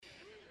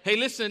Hey,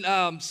 listen,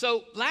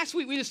 so last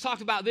week we just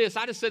talked about this.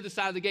 I just said this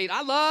out of the gate.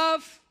 I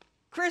love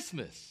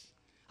Christmas.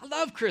 I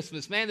love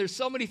Christmas, man. There's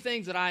so many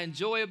things that I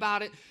enjoy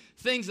about it,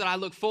 things that I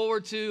look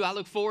forward to. I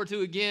look forward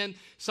to, again,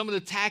 some of the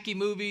tacky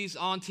movies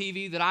on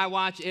TV that I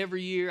watch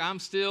every year. I'm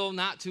still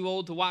not too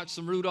old to watch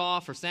some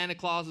Rudolph or Santa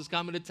Claus is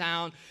Coming to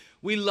Town.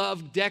 We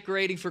love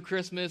decorating for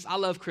Christmas. I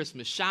love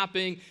Christmas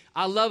shopping.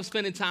 I love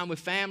spending time with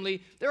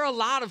family. There are a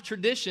lot of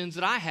traditions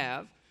that I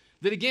have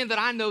that, again, that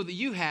I know that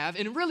you have,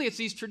 and really it's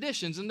these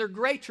traditions, and they're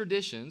great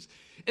traditions,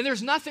 and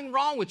there's nothing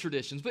wrong with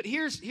traditions, but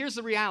here's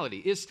the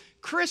reality, is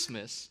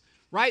Christmas,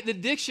 right, the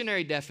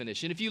dictionary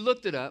definition, if you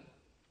looked it up,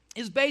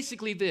 is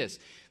basically this,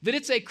 that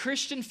it's a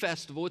Christian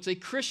festival, it's a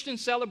Christian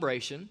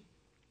celebration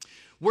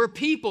where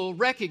people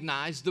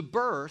recognize the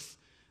birth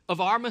of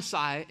our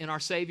Messiah and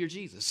our Savior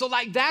Jesus. So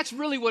that's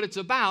really what it's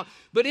about.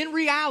 But in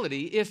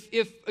reality, if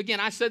again,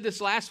 I said this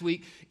last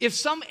week, if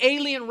some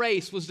alien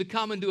race was to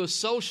come and do a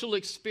social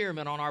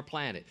experiment on our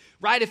planet,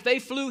 right? If they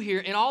flew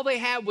here and all they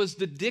had was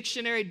the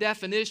dictionary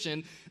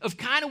definition of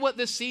kind of what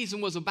this season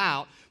was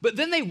about, but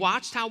then they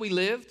watched how we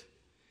lived,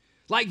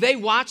 they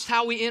watched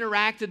how we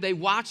interacted, they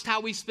watched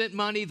how we spent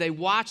money, they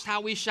watched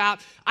how we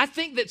shopped. I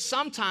think that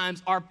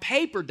sometimes our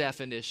paper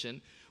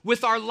definition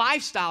with our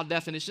lifestyle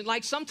definition,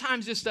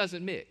 sometimes this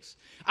doesn't mix.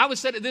 I would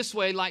say it this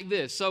way, like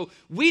this. So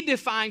we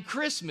define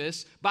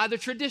Christmas by the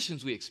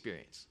traditions we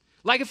experience.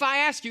 If I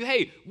ask you,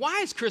 hey,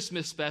 why is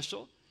Christmas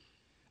special?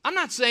 I'm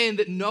not saying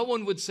that no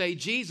one would say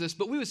Jesus,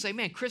 but we would say,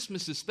 man,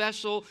 Christmas is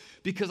special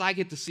because I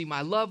get to see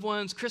my loved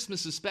ones.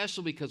 Christmas is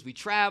special because we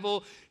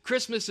travel.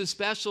 Christmas is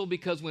special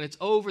because when it's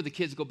over, the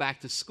kids go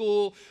back to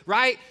school,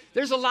 right?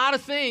 There's a lot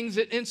of things.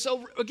 And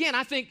so, again,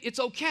 I think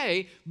it's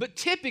okay, but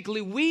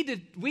typically we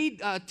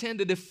tend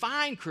to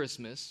define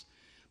Christmas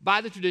by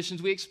the traditions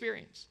we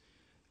experience.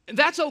 And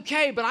that's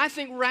okay, but I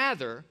think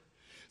rather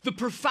the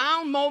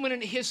profound moment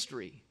in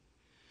history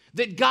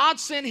that God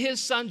sent his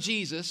son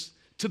Jesus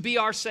to be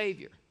our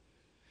Savior,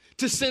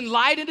 to send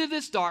light into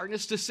this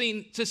darkness, to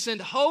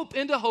send hope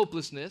into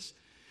hopelessness,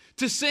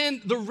 to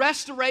send the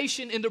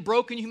restoration into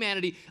broken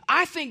humanity.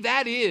 I think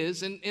that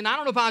is, and I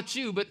don't know about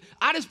you, but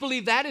I just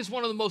believe that is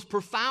one of the most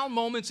profound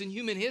moments in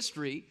human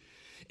history.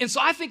 And so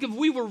I think if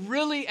we were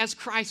really as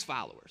Christ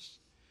followers,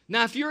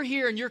 now if you're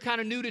here and you're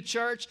kind of new to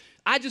church,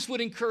 I just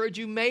would encourage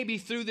you maybe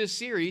through this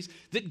series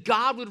that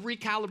God would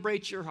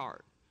recalibrate your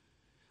heart.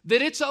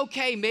 That it's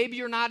okay, maybe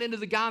you're not into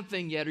the God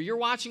thing yet, or you're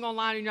watching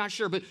online and you're not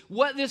sure, but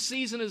what this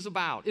season is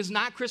about is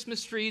not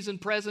Christmas trees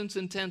and presents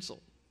and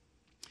tinsel.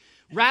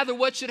 Rather,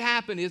 what should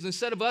happen is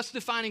instead of us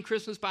defining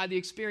Christmas by the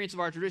experience of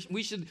our tradition,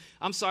 we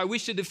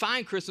should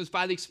define Christmas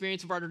by the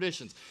experience of our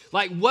traditions.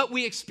 What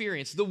we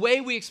experience, the way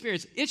we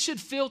experience, it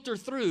should filter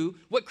through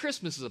what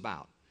Christmas is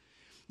about.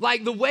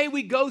 The way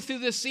we go through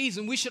this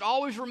season, we should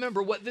always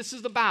remember what this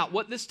is about,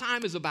 what this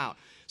time is about.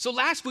 So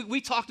last week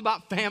we talked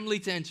about family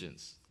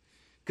tensions.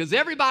 Because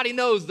everybody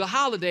knows the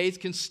holidays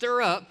can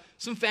stir up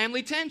some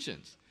family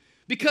tensions.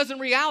 Because in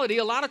reality,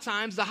 a lot of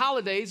times the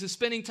holidays is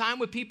spending time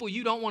with people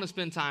you don't want to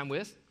spend time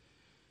with.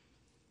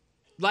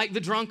 Like the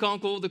drunk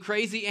uncle, the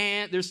crazy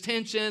aunt, there's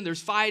tension,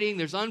 there's fighting,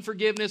 there's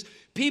unforgiveness.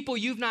 People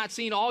you've not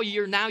seen all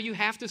year, now you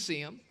have to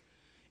see them.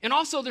 And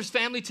also there's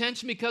family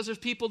tension because there's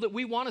people that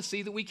we want to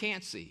see that we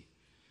can't see.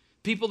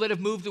 People that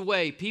have moved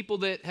away, people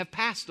that have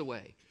passed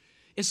away.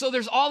 And so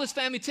there's all this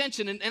family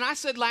tension. And I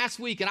said last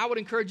week, and I would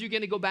encourage you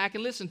again to go back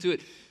and listen to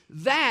it,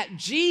 that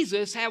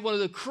Jesus had one of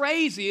the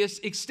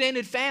craziest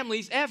extended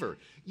families ever.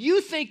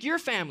 You think your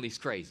family's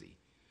crazy.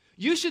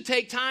 You should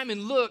take time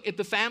and look at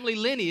the family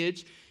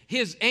lineage,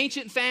 his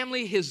ancient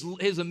family, his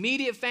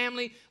immediate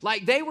family,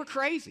 they were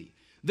crazy.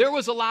 There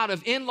was a lot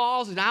of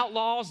in-laws and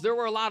outlaws. There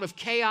were a lot of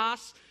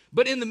chaos.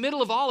 But in the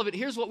middle of all of it,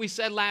 here's what we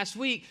said last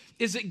week,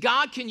 is that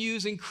God can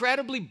use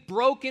incredibly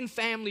broken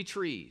family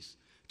trees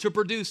to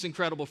produce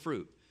incredible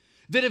fruit.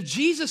 That if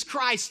Jesus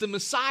Christ, the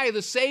Messiah,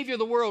 the Savior of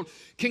the world,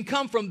 can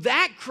come from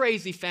that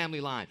crazy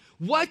family line,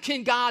 what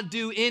can God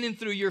do in and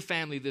through your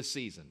family this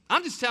season?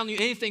 I'm just telling you,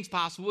 anything's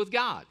possible with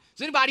God.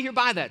 Does anybody here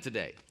buy that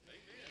today?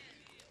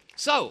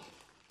 So,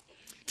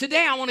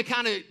 today I want to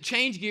kind of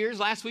change gears.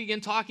 Last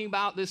weekend talking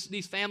about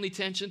these family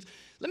tensions.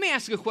 Let me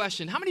ask you a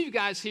question. How many of you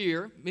guys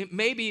here,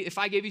 maybe if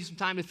I gave you some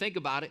time to think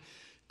about it,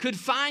 could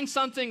find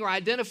something or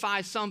identify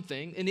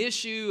something, an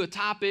issue, a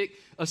topic,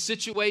 a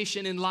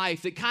situation in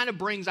life that kind of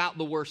brings out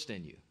the worst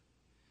in you?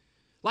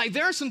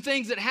 There are some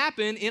things that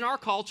happen in our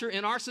culture,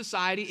 in our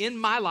society, in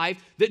my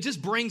life that just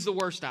brings the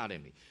worst out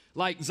in me.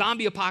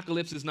 Zombie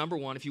apocalypse is number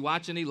one. If you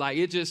watch any,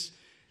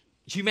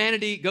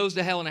 humanity goes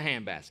to hell in a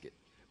handbasket.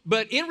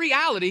 But in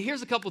reality,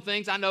 here's a couple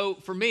things I know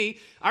for me.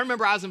 I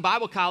remember I was in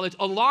Bible college.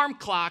 Alarm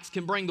clocks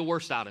can bring the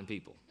worst out in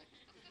people.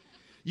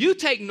 You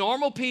take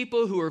normal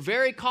people who are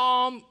very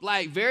calm,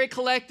 very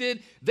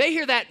collected. They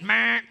hear that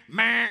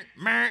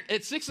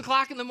at 6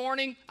 o'clock in the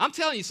morning. I'm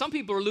telling you, some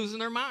people are losing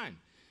their mind.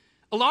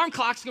 Alarm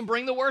clocks can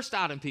bring the worst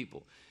out in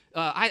people.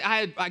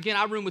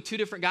 I roomed with two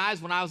different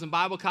guys when I was in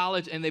Bible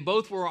college, and they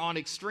both were on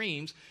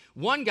extremes.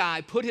 One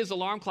guy put his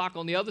alarm clock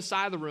on the other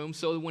side of the room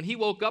so that when he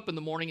woke up in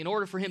the morning, in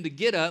order for him to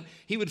get up,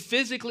 he would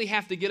physically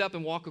have to get up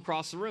and walk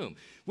across the room,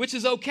 which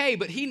is okay,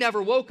 but he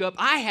never woke up.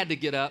 I had to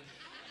get up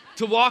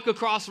to walk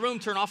across the room,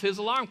 turn off his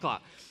alarm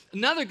clock.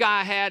 Another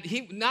guy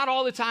not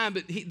all the time,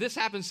 but this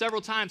happened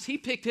several times, he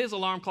picked his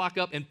alarm clock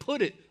up and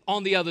put it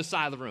on the other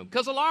side of the room,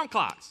 because alarm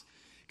clocks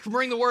can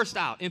bring the worst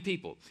out in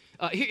people.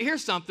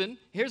 Here's something.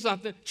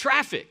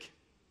 Traffic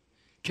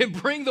can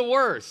bring the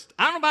worst.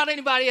 I don't know about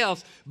anybody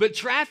else, but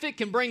traffic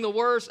can bring the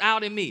worst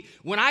out in me.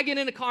 When I get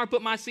in the car and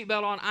put my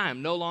seatbelt on, I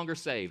am no longer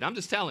saved. I'm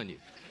just telling you.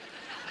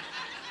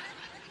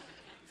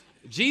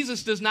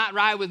 Jesus does not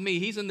ride with me.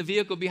 He's in the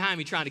vehicle behind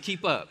me trying to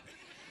keep up.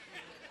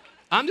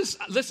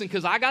 Listen,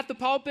 because I got the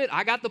pulpit,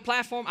 I got the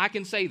platform, I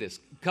can say this.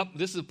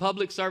 This is a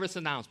public service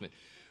announcement.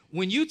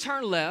 When you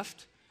turn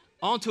left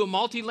onto a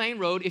multi-lane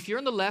road, if you're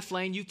in the left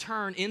lane, you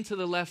turn into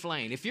the left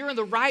lane. If you're in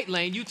the right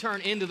lane, you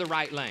turn into the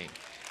right lane.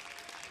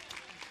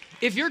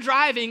 If you're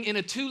driving in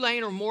a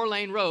 2-lane or more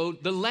lane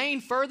road, the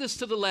lane furthest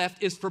to the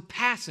left is for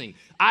passing.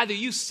 Either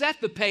you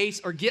set the pace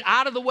or get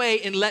out of the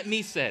way and let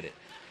me set it.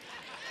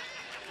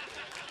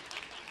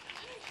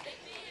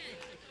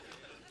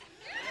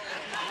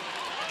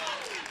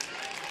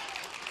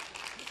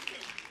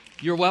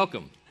 You're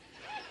welcome.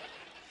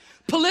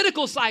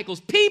 Political cycles.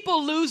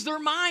 People lose their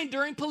mind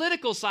during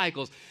political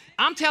cycles.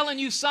 I'm telling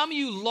you, some of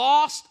you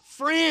lost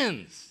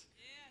friends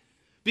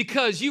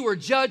because you were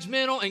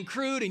judgmental and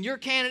crude and your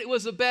candidate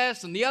was the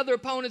best and the other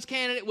opponent's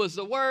candidate was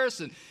the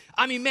worst. And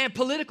I mean, man,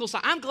 political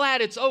cycle. I'm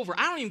glad it's over.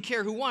 I don't even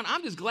care who won.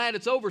 I'm just glad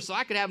it's over so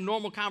I could have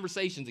normal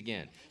conversations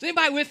again. Is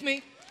anybody with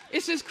me?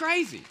 It's just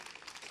crazy.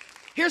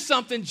 Here's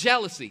something,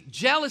 jealousy.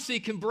 Jealousy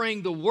can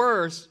bring the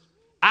worst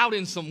out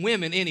in some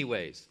women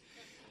anyways.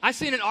 I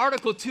seen an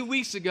article 2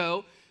 weeks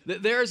ago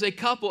that there's a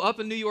couple up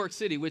in New York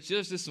City, which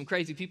there's just some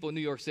crazy people in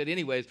New York City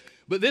anyways,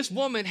 but this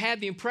woman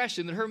had the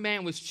impression that her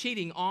man was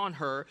cheating on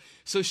her,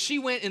 so she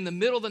went in the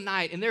middle of the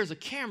night, and there's a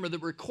camera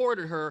that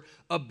recorded her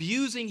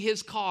abusing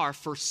his car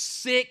for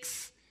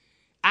 6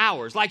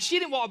 hours. Like, she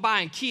didn't walk by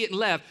and key it and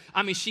left.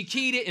 I mean, she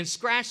keyed it and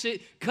scratched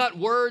it, cut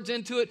words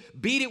into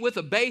it, beat it with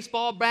a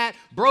baseball bat,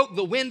 broke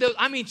the windows.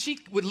 I mean, she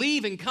would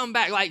leave and come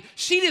back. Like,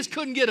 she just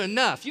couldn't get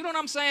enough. You know what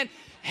I'm saying?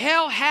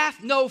 Hell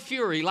hath no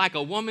fury like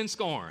a woman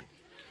scorned.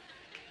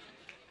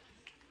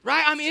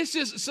 Right? I mean, it's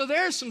just, so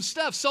there's some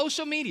stuff.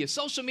 Social media is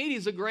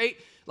it's a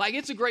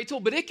great tool,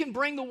 but it can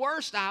bring the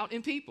worst out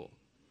in people.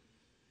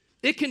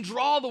 It can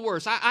draw the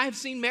worst. I have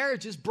seen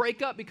marriages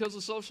break up because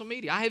of social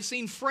media. I have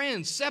seen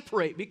friends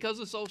separate because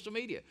of social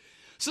media.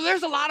 So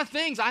there's a lot of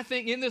things, I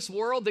think, in this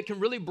world that can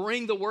really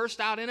bring the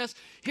worst out in us.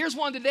 Here's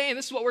one today, and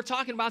this is what we're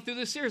talking about through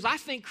this series. I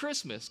think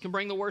Christmas can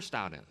bring the worst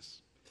out in us.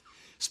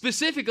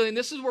 Specifically, and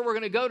this is where we're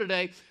going to go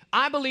today,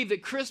 I believe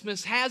that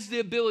Christmas has the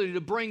ability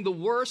to bring the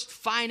worst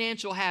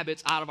financial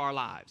habits out of our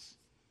lives.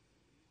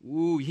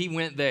 Ooh, he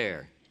went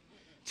there.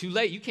 Too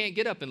late. You can't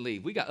get up and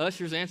leave. We got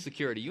ushers and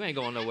security. You ain't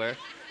going nowhere.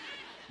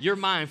 You're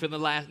mine for the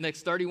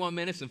next 31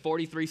 minutes and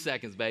 43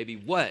 seconds, baby.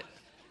 What?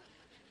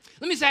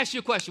 Let me just ask you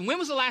a question. When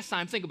was the last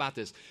time, think about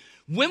this,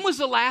 when was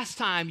the last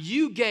time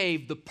you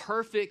gave the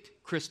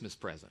perfect Christmas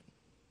present?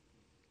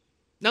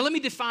 Now, let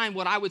me define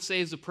what I would say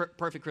is the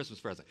perfect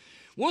Christmas present.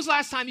 When was the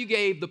last time you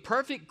gave the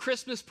perfect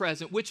Christmas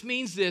present, which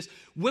means this?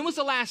 When was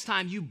the last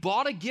time you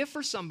bought a gift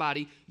for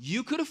somebody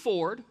you could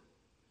afford,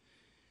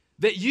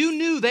 that you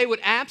knew they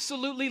would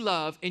absolutely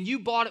love, and you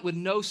bought it with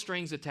no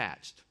strings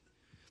attached?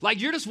 Like,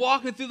 you're just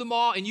walking through the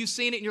mall and you've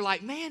seen it and you're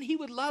like, man, he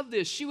would love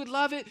this. She would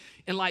love it.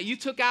 And like, you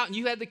took out and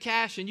you had the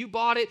cash and you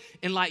bought it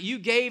and like, you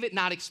gave it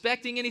not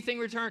expecting anything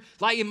in return.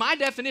 Like, in my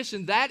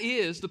definition, that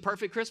is the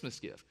perfect Christmas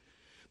gift.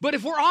 But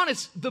if we're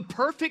honest, the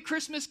perfect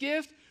Christmas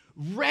gift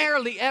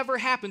rarely ever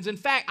happens. In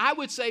fact, I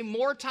would say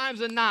more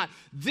times than not,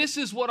 this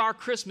is what our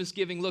Christmas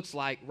giving looks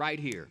like right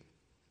here.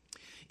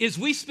 Is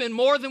we spend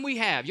more than we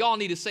have. Y'all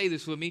need to say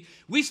this with me.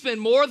 We spend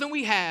more than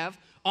we have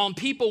on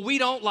people we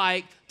don't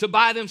like to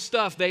buy them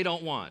stuff they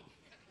don't want.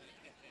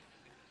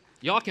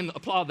 Y'all can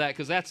applaud that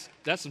because that's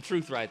some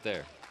truth right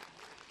there.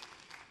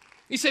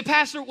 You say,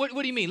 Pastor, what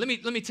do you mean? Let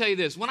me tell you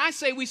this. When I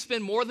say we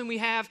spend more than we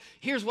have,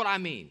 here's what I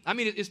mean. I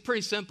mean, it's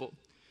pretty simple.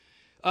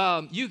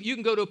 You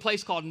can go to a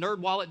place called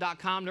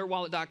nerdwallet.com.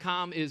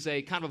 Nerdwallet.com is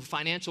a kind of a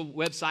financial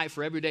website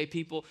for everyday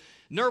people.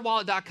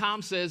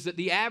 Nerdwallet.com says that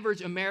the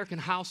average American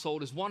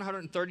household is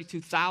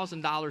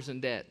 $132,000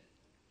 in debt.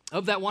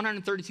 Of that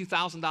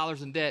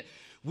 $132,000 in debt,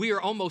 we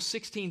are almost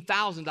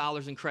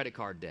 $16,000 in credit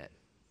card debt.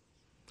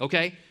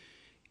 Okay?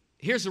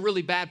 Here's the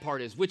really bad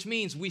part is, which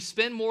means we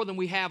spend more than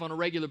we have on a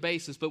regular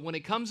basis, but when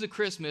it comes to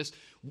Christmas,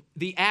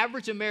 the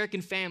average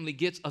American family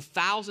gets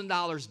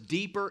 $1,000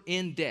 deeper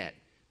in debt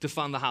to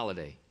fund the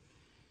holiday.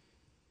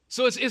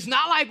 So it's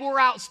not like we're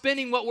out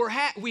spending what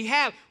we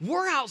have.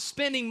 We're out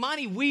spending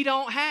money we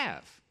don't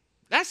have.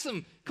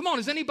 Come on,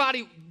 does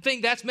anybody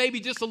think that's maybe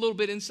just a little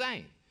bit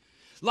insane?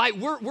 Like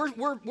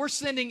we're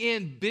sending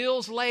in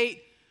bills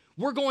late.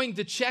 We're going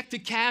to check to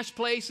cash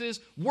places.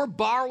 We're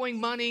borrowing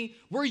money.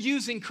 We're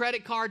using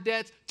credit card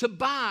debts to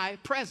buy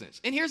presents.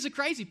 And here's the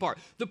crazy part.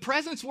 The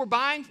presents we're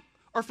buying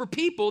are for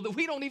people that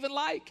we don't even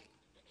like.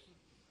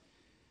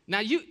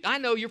 Now, I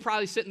know you're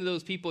probably sitting to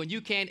those people and you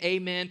can't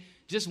amen.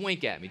 Just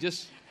wink at me.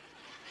 Just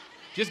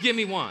give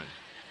me one.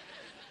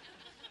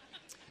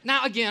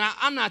 Now, again,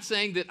 I'm not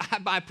saying that I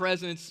buy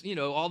presents,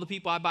 all the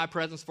people I buy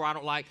presents for I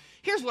don't like.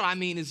 Here's what I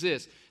mean is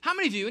this. How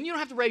many of you, and you don't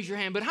have to raise your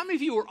hand, but how many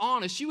of you are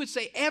honest, you would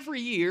say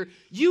every year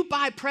you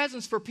buy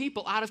presents for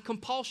people out of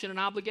compulsion and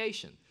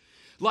obligation?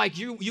 Like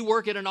you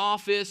work at an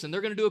office and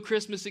they're going to do a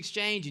Christmas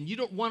exchange and you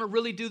don't want to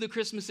really do the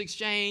Christmas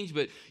exchange,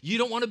 but you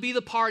don't want to be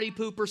the party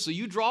pooper, so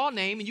you draw a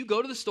name and you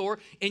go to the store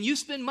and you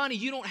spend money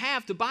you don't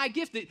have to buy a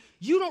gift that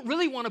you don't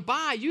really want to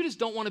buy. You just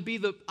don't want to be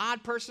the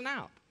odd person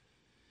out.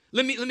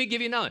 Let me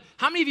give you another.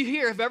 How many of you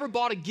here have ever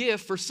bought a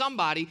gift for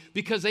somebody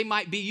because they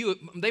might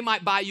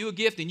buy you a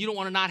gift and you don't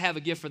want to not have a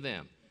gift for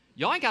them?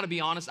 Y'all ain't got to be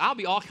honest. I'll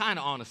be all kind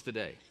of honest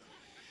today.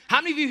 How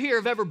many of you here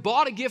have ever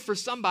bought a gift for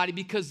somebody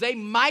because they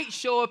might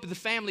show up at the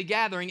family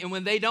gathering and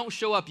when they don't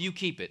show up, you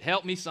keep it?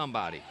 Help me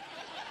somebody.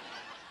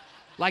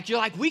 You're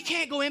like, we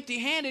can't go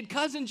empty-handed.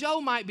 Cousin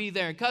Joe might be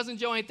there and Cousin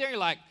Joe ain't there. You're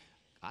like,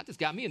 I just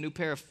got me a new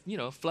pair of,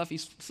 fluffy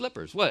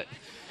slippers. What?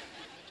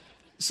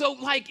 So,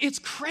 it's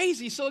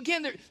crazy. So,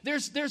 again,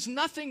 there's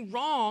nothing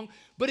wrong.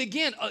 But,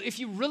 again, if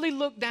you really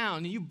look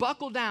down and you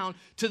buckle down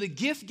to the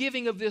gift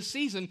giving of this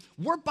season,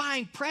 we're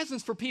buying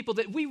presents for people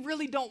that we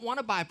really don't want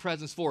to buy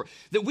presents for,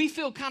 that we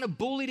feel kind of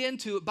bullied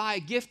into it by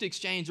a gift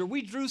exchange, or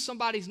we drew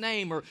somebody's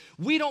name, or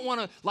we don't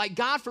want to,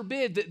 God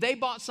forbid, that they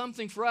bought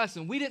something for us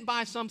and we didn't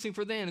buy something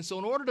for them. And so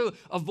in order to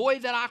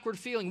avoid that awkward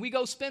feeling, we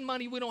go spend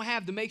money we don't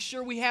have to make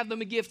sure we have them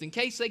a gift in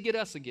case they get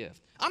us a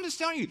gift. I'm just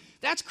telling you,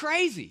 that's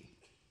crazy.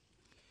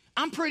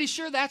 I'm pretty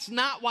sure that's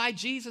not why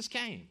Jesus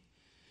came.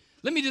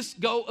 Let me just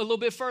go a little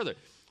bit further.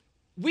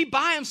 We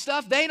buy them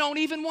stuff they don't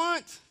even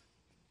want.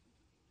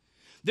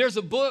 There's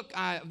a book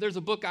I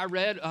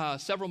read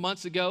several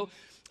months ago.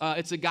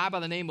 It's a guy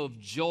by the name of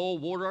Joel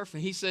Wardorf,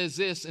 and he says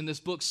this in this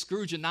book,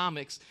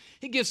 Scroogeonomics.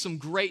 He gives some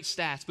great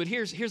stats, but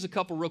here's a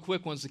couple real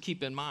quick ones to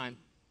keep in mind.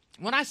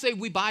 When I say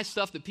we buy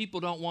stuff that people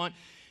don't want,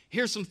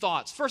 here's some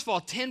thoughts. First of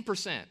all,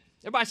 10%.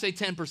 Everybody say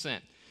 10%.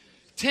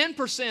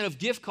 10% of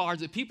gift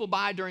cards that people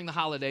buy during the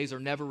holidays are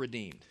never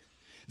redeemed.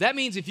 That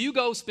means if you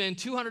go spend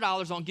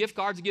 $200 on gift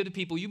cards to give to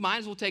people, you might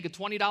as well take a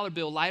 $20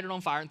 bill, light it on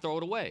fire, and throw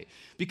it away.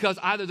 Because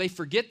either they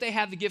forget they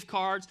have the gift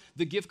cards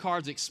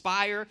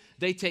expire,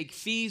 they take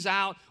fees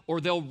out, or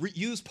they'll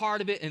use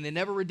part of it and they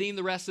never redeem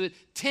the rest of it.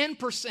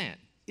 10%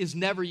 is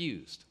never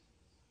used.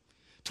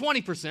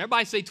 20%,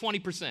 everybody say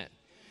 20%.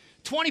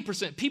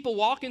 20%, people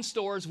walk in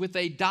stores with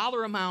a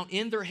dollar amount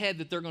in their head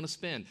that they're going to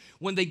spend.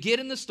 When they get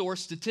in the store,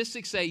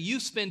 statistics say you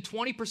spend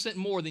 20%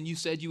 more than you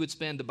said you would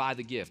spend to buy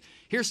the gift.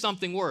 Here's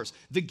something worse.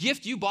 The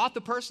gift you bought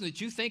the person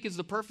that you think is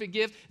the perfect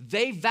gift,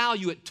 they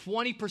value it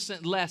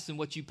 20% less than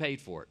what you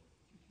paid for it.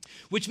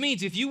 Which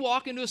means if you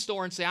walk into a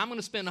store and say, I'm going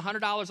to spend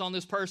 $100 on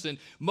this person,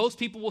 most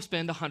people will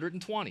spend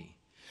 $120.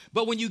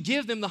 But when you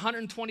give them the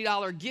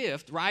 $120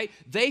 gift, right,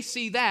 they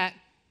see that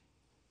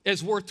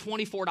as worth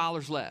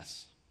 $24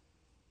 less.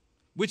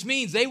 Which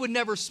means they would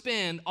never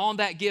spend on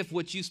that gift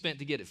what you spent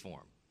to get it for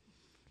them.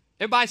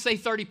 Everybody say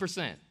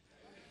 30%.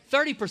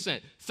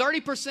 30%.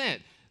 30%.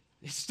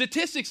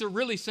 Statistics are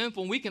really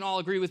simple, and we can all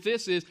agree with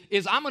this, is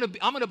I'm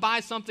gonna buy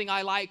something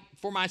I like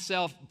for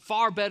myself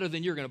far better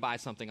than you're going to buy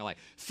something I like.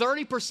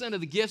 30% of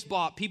the gifts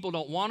bought, people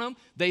don't want them,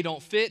 they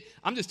don't fit.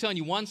 I'm just telling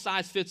you, one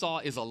size fits all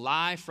is a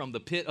lie from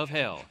the pit of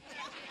hell.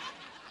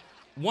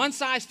 One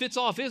size fits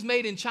all. If it's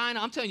made in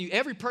China, I'm telling you,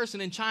 every person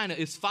in China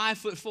is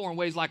 5'4" and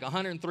weighs like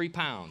 103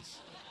 pounds.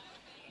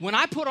 When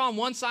I put on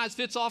one size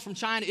fits all from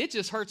China, it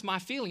just hurts my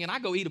feeling, and I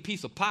go eat a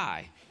piece of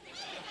pie.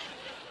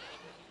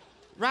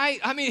 Right?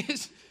 I mean,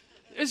 it's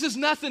just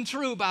nothing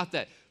true about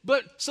that.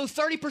 But so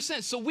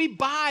 30%. So we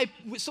buy.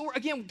 So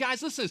again,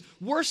 guys, listen to this.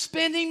 We're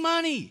spending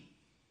money.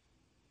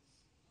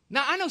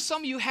 Now, I know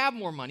some of you have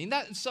more money,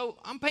 so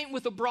I'm painting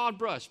with a broad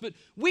brush. But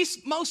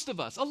most of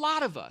us, a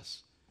lot of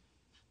us,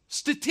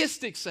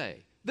 statistics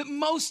say that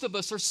most of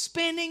us are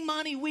spending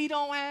money we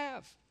don't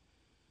have,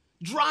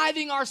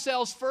 driving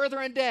ourselves further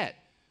in debt,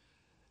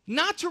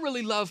 not to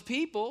really love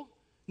people,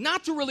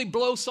 not to really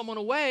blow someone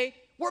away.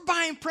 We're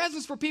buying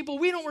presents for people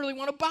we don't really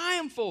want to buy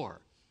them for.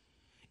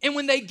 And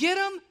when they get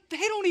them, they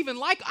don't even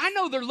like. I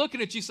know they're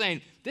looking at you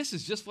saying, this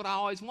is just what I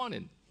always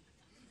wanted.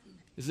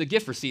 There's a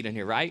gift receipt in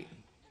here, right?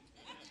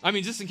 I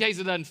mean, just in case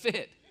it doesn't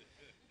fit.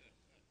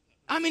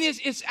 I mean,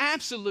 it's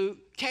absolute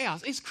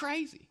chaos. It's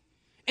crazy.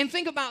 And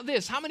think about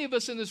this. How many of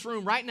us in this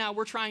room right now,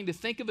 we're trying to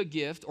think of a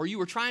gift, or you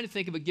were trying to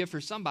think of a gift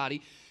for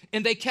somebody,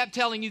 and they kept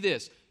telling you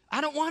this,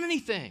 I don't want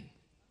anything.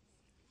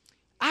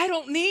 I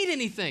don't need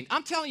anything.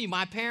 I'm telling you,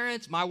 my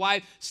parents, my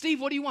wife,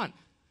 Steve, what do you want?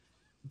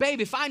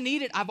 Babe, if I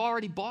need it, I've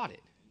already bought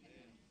it.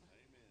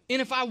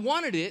 And if I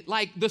wanted it,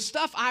 like the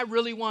stuff I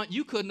really want,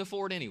 you couldn't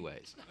afford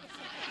anyways.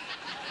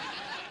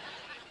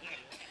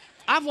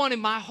 I've wanted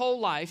my whole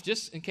life,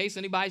 just in case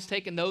anybody's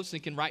taking notes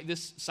and can write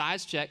this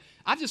size check,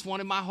 I've just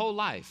wanted my whole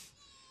life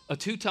a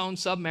two-tone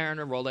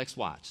Submariner Rolex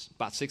watch,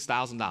 about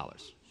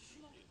 $6,000.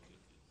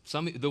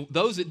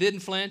 Those that didn't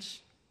flinch,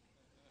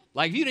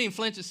 like if you didn't even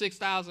flinch at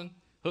 $6,000,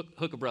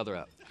 hook a brother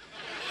up.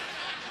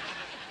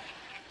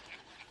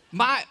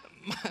 My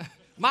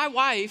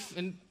wife,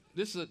 and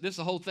this is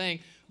the whole thing.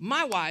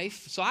 My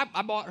wife, so I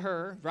bought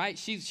her, right?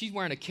 She's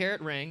wearing a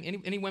carat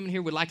ring. Any women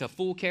here would like a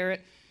full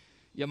carat?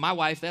 Yeah, my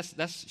wife,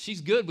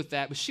 she's good with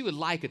that, but she would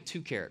like a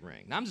 2-carat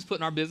ring. Now I'm just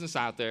putting our business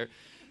out there.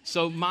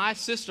 So my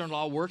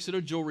sister-in-law works at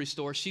a jewelry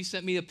store. She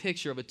sent me a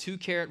picture of a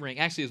 2-carat ring.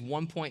 Actually, it's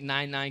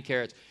 1.99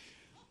 carats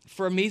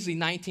for a measly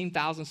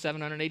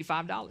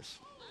 $19,785.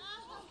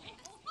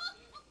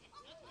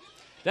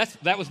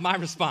 That was my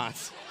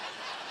response.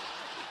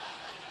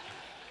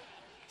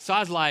 So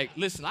I was like,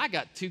 listen, I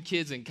got 2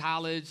 kids in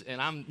college,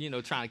 and I'm,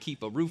 trying to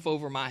keep a roof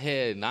over my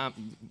head, and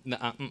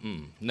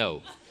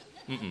no.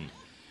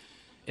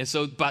 And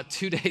so about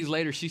 2 days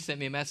later, she sent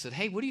me a message,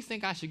 hey, what do you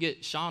think I should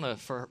get Shauna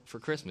for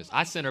Christmas?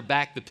 I sent her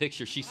back the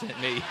picture she sent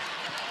me.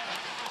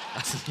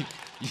 I said,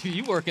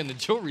 you work in the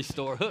jewelry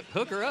store,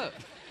 hook her up.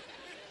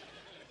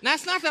 Now,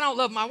 it's not that I don't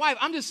love my wife.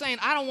 I'm just saying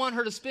I don't want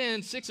her to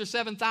spend $6,000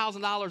 or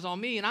 $7,000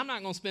 on me, and I'm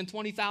not going to spend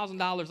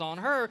 $20,000 on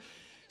her.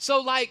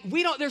 So,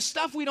 there's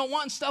stuff we don't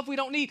want and stuff we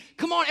don't need.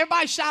 Come on,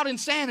 everybody shout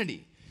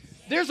insanity.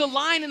 There's a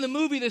line in the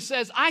movie that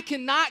says, I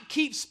cannot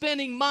keep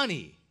spending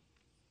money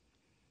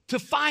to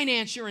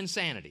finance your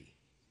insanity.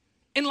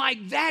 And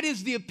that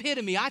is the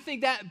epitome. I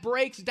think that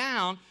breaks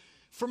down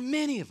for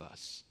many of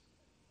us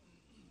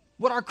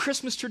what our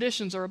Christmas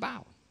traditions are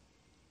about.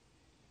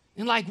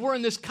 And we're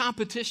in this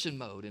competition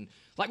mode, and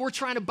we're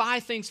trying to buy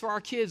things for our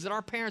kids that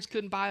our parents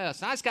couldn't buy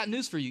us. And I just got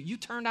news for you. You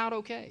turned out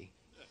okay.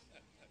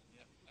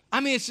 I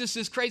mean, it's just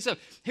this crazy stuff.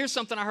 Here's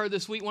something I heard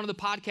this week. One of the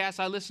podcasts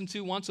I listen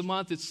to once a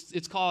month. It's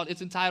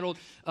entitled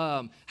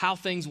How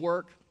Things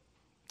Work.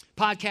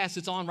 Podcast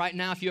it's on right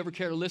now if you ever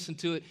care to listen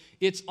to it.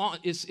 It's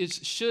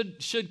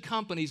should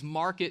companies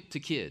market to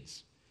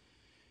kids?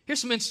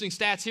 Here's some interesting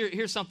stats.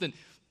 Here's something.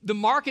 The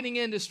marketing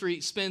industry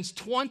spends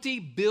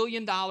 $20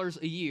 billion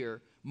a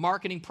year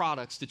marketing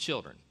products to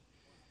children.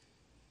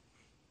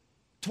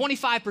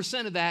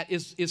 25% of that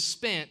is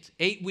spent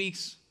 8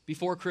 weeks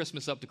before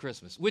Christmas up to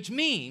Christmas, which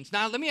means,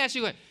 now let me ask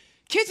you what,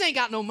 kids ain't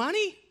got no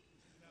money.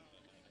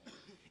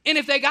 And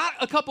if they got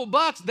a couple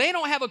bucks, they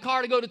don't have a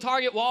car to go to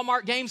Target,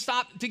 Walmart,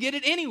 GameStop to get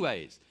it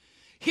anyways.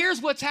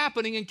 Here's what's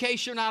happening in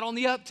case you're not on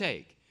the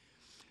uptake.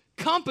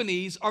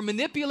 Companies are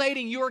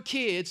manipulating your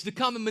kids to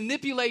come and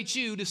manipulate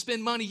you to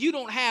spend money you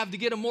don't have to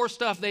get them more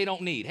stuff they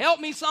don't need. Help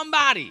me,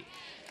 somebody.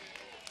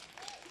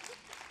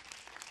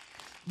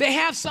 They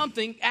have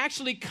something,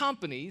 actually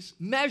companies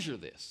measure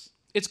this.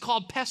 It's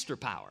called Pester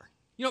Power.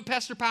 You know what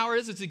Pester Power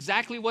is? It's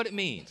exactly what it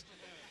means.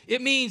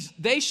 It means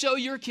they show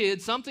your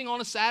kids something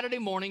on a Saturday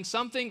morning,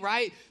 something,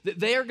 right, that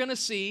they are going to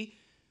see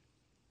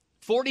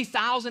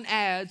 40,000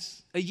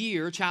 ads a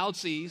year, a child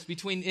sees,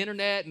 between the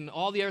internet and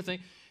all the other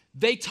things.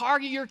 They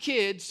target your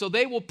kids so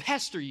they will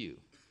pester you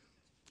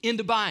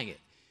into buying it.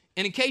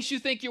 And in case you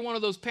think you're one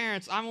of those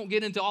parents, I won't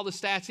get into all the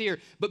stats here,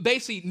 but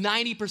basically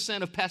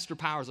 90% of Pester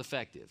Power is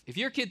effective. If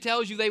your kid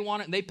tells you they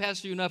want it and they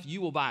pester you enough,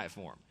 you will buy it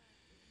for them.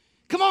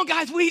 Come on,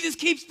 guys, we just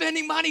keep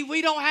spending money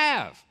we don't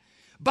have.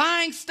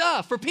 Buying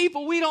stuff for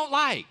people we don't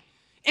like.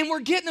 And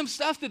we're getting them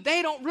stuff that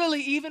they don't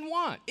really even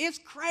want. It's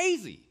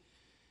crazy.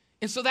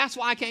 And so that's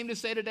why I came to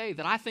say today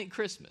that I think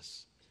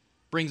Christmas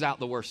brings out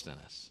the worst in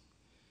us.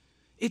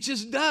 It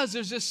just does.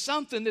 There's just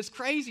something that's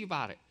crazy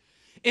about it.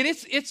 And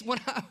it's when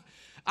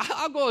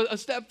I'll go a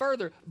step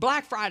further.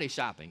 Black Friday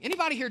shopping.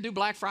 Anybody here do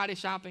Black Friday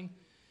shopping?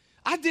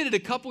 I did it a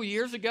couple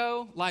years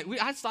ago.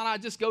 I thought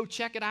I'd just go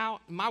check it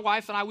out. My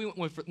wife and I, we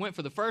went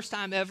for the first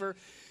time ever.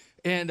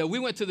 And we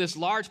went to this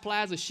large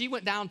plaza. She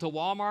went down to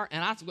Walmart,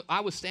 and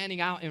I was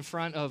standing out in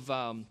front of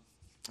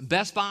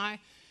Best Buy.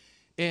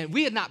 And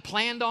we had not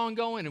planned on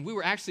going, and we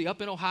were actually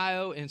up in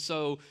Ohio. And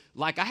so,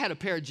 I had a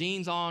pair of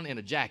jeans on and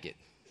a jacket.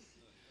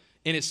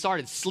 And it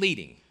started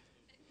sleeting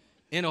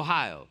in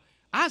Ohio.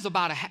 I was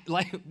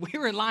we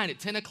were in line at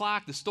 10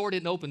 o'clock. The store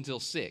didn't open until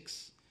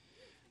 6.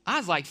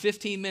 I was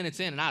 15 minutes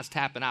in, and I was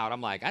tapping out.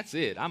 I'm like, that's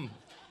it.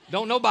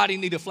 Don't nobody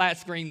need a flat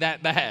screen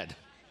that bad.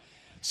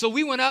 So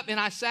we went up, and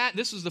I sat.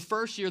 This was the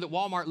first year that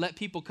Walmart let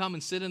people come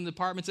and sit in the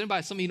departments.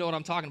 Some of you know what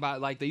I'm talking about.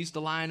 They used to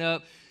line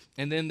up,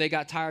 and then they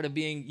got tired of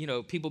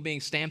being, people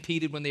being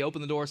stampeded when they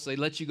opened the door, so they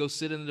let you go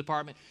sit in the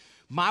department.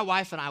 My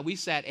wife and I, we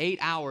sat 8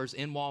 hours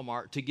in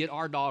Walmart to get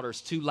our daughters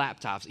 2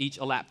 laptops, each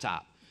a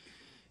laptop.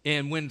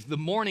 And when the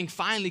morning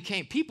finally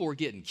came, people were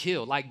getting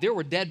killed. There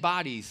were dead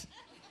bodies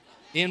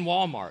in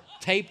Walmart,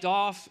 taped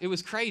off. It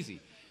was crazy.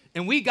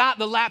 And we got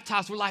the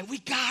laptops. We're like, we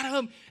got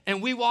them.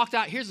 And we walked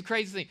out. Here's the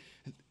crazy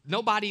thing.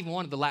 Nobody even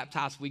wanted the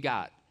laptops we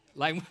got.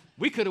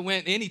 We could have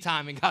went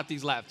anytime and got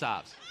these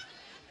laptops.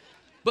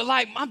 But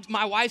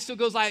my wife still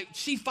goes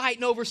she's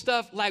fighting over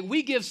stuff.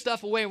 We give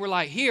stuff away and we're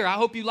like, here, I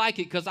hope you like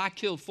it because I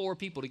killed 4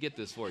 people to get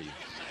this for you.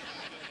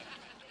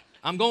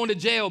 I'm going to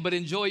jail, but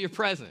enjoy your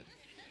present.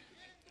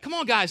 Come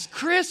on, guys.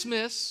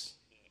 Christmas,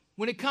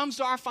 when it comes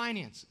to our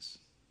finances,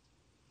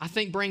 I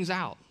think brings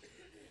out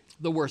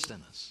the worst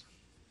in us.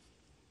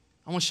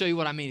 I want to show you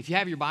what I mean. If you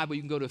have your Bible,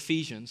 you can go to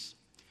Ephesians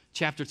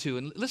chapter 2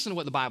 and listen to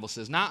what the Bible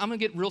says. Now, I'm going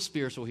to get real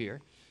spiritual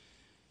here.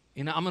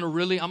 And I'm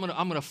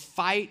going to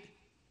fight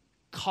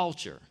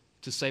culture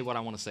to say what I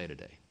want to say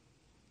today.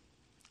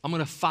 I'm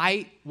going to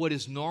fight what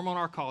is normal in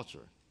our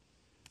culture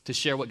to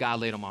share what God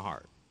laid on my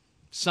heart.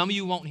 Some of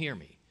you won't hear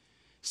me.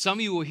 Some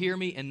of you will hear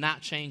me and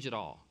not change at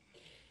all.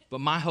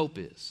 But my hope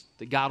is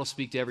that God will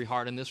speak to every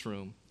heart in this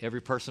room,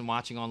 every person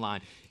watching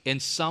online. In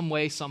some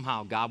way,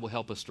 somehow, God will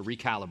help us to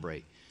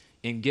recalibrate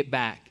and get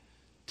back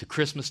to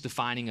Christmas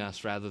defining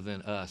us rather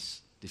than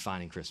us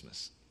defining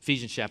Christmas.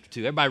 Ephesians chapter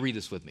 2. Everybody read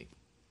this with me.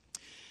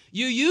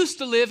 You used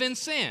to live in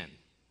sin.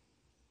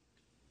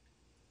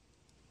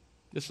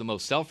 This is the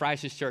most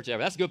self-righteous church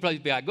ever. That's a good place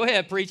to be at. Go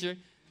ahead, preacher.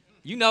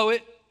 You know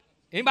it.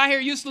 Anybody here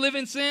used to live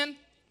in sin?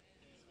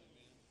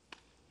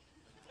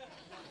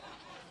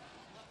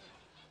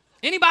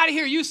 Anybody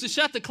here used to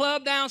shut the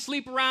club down,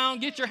 sleep around,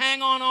 get your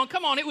hang-on on?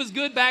 Come on, it was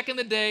good back in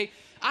the day.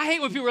 I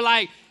hate when people are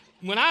like,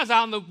 when I was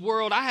out in the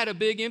world, I had a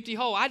big empty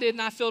hole. I didn't.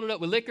 I filled it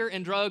up with liquor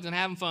and drugs and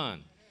having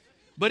fun.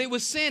 But it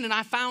was sin, and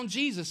I found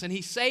Jesus, and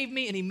he saved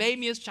me, and he made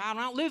me his child, and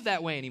I don't live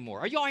that way anymore.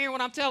 Are y'all hearing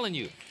what I'm telling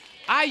you?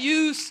 I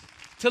used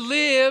to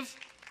live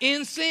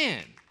in sin,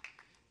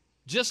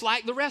 just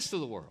like the rest of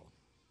the world.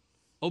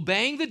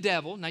 Obeying the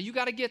devil. Now, you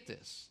got to get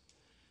this.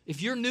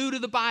 If you're new to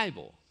the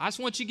Bible, I just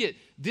want you to get,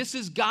 this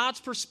is God's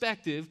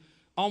perspective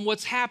on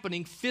what's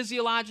happening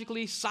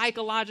physiologically,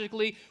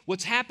 psychologically.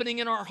 What's happening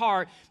in our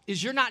heart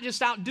is you're not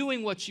just out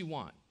doing what you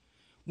want.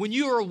 When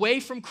you are away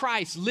from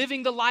Christ,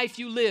 living the life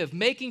you live,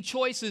 making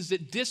choices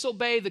that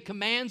disobey the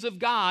commands of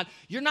God,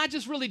 you're not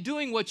just really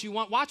doing what you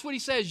want. Watch what he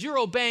says. You're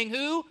obeying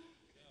who?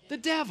 The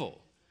devil.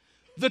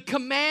 The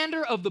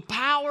commander of the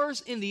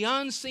powers in the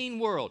unseen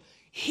world.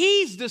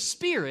 He's the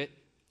spirit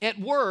at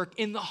work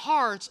in the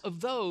hearts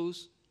of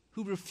those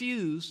who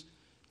refuse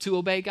to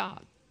obey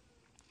God.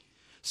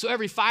 So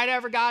every fight I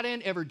ever got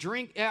in, every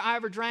drink I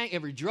ever drank,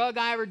 every drug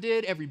I ever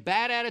did, every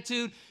bad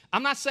attitude,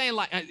 I'm not saying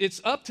like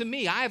it's up to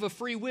me. I have a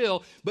free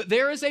will, but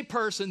there is a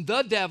person,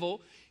 the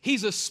devil,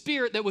 he's a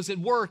spirit that was at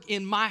work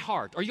in my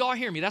heart. Are y'all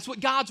hearing me? That's what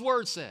God's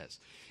word says.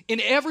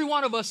 And every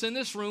one of us in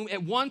this room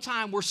at one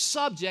time were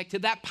subject to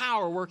that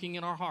power working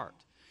in our heart.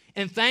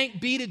 And thank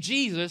be to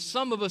Jesus,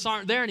 some of us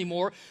aren't there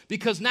anymore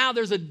because now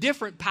there's a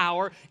different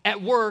power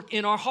at work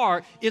in our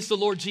heart. It's the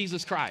Lord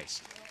Jesus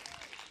Christ.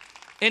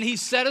 And he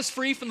set us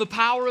free from the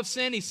power of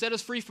sin. He set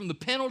us free from the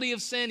penalty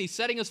of sin. He's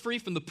setting us free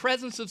from the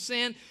presence of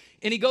sin.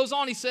 And he goes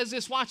on, he says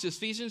this, watch this,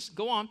 Ephesians,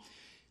 go on.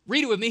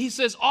 Read it with me. He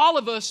says, all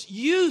of us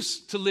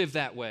used to live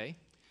that way,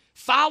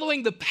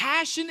 following the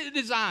passionate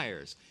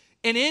desires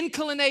and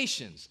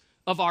inclinations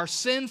of our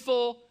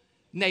sinful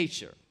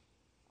nature.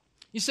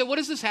 You say, what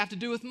does this have to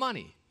do with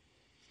money?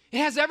 It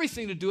has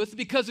everything to do with it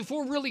because if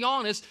we're really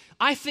honest,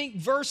 I think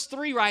verse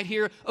 3 right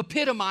here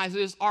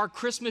epitomizes our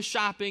Christmas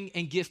shopping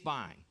and gift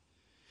buying.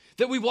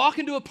 That we walk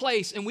into a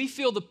place and we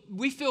feel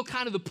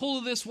kind of the pull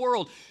of this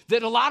world.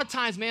 That a lot of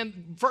times,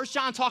 man, 1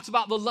 John talks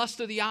about the lust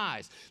of the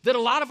eyes. That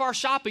a lot of our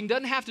shopping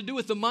doesn't have to do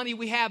with the money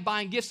we have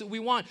buying gifts that we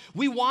want.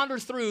 We wander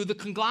through the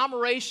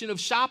conglomeration of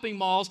shopping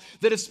malls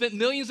that have spent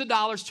millions of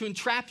dollars to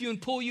entrap you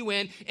and pull you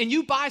in. And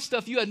you buy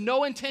stuff you had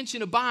no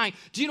intention of buying.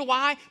 Do you know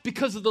why?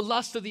 Because of the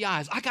lust of the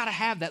eyes. I got to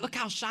have that. Look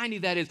how shiny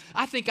that is.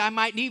 I think I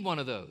might need one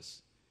of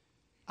those.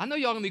 I know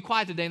y'all going to be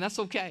quiet today, and that's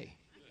okay.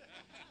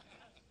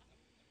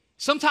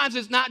 Sometimes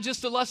it's not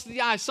just the lust of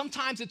the eyes.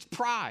 Sometimes it's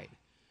pride.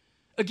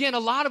 Again, a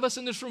lot of us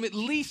in this room, at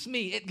least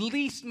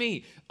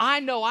me, I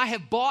know I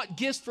have bought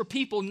gifts for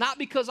people not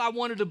because I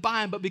wanted to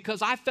buy them, but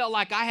because I felt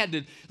like I had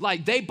to,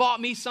 like they bought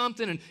me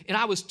something and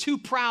I was too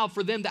proud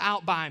for them to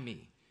outbuy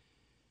me.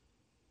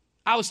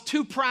 I was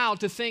too proud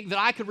to think that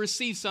I could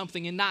receive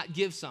something and not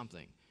give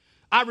something.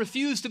 I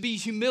refused to be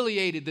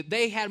humiliated that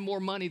they had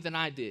more money than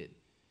I did.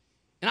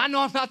 And I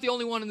know I'm not the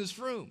only one in this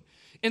room.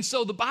 And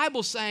so the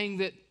Bible's saying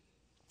that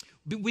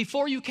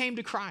before you came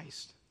to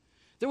Christ,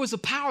 there was a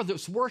power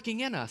that's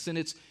working in us, and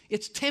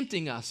it's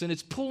tempting us, and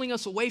it's pulling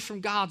us away from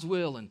God's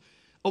will and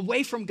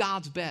away from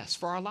God's best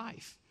for our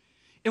life.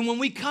 And when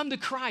we come to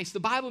Christ,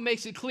 the Bible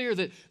makes it clear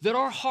that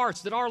our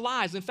hearts, that our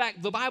lives, in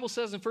fact, the Bible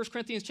says in 1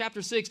 Corinthians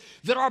chapter 6,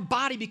 that our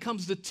body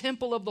becomes the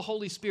temple of the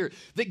Holy Spirit,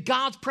 that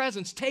God's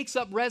presence takes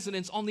up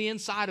residence on the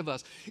inside of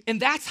us.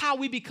 And that's how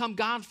we become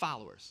God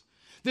followers.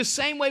 The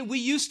same way we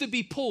used to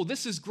be pulled,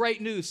 this is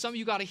great news, some of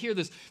you got to hear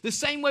this. The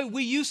same way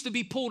we used to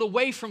be pulled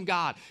away from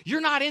God.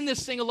 You're not in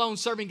this thing alone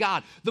serving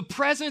God. The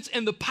presence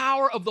and the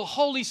power of the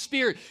Holy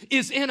Spirit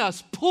is in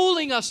us,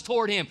 pulling us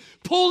toward Him,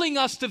 pulling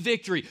us to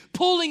victory,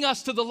 pulling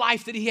us to the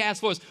life that He has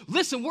for us.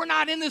 Listen, we're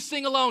not in this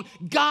thing alone.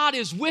 God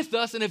is with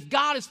us, and if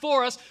God is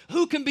for us,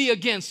 who can be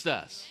against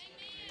us?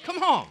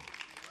 Come on.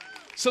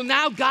 So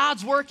now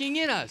God's working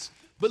in us.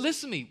 But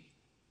listen to me,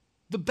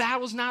 the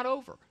battle's not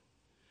over.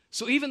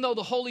 So even though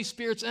the Holy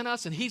Spirit's in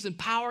us and he's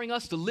empowering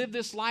us to live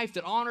this life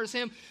that honors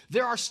him,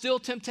 there are still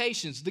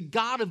temptations. The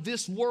God of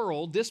this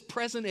world, this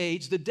present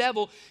age, the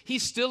devil,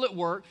 he's still at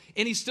work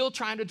and he's still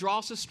trying to draw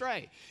us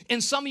astray.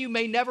 And some of you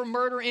may never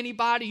murder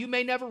anybody. You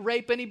may never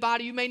rape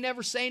anybody. You may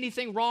never say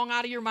anything wrong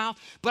out of your mouth.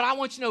 But I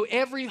want you to know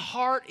every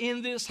heart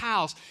in this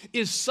house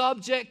is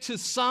subject to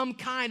some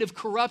kind of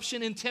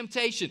corruption and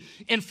temptation.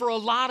 And for a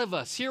lot of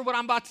us, hear what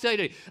I'm about to tell you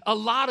today, a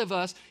lot of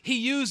us, he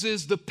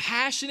uses the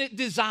passionate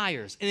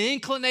desires and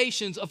inclinations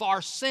of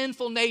our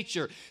sinful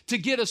nature to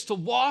get us to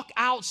walk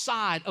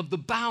outside of the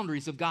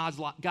boundaries of God's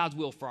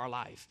will for our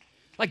life.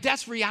 Like,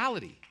 that's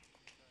reality.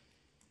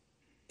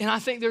 And I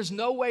think there's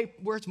no way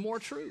where it's more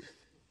true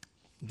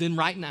than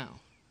right now.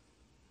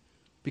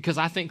 Because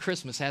I think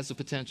Christmas has the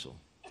potential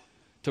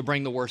to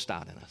bring the worst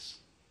out in us.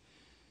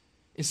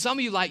 And some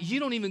of you, like, you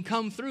don't even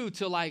come through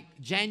till like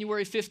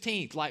January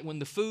 15th, like when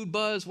the food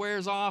buzz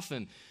wears off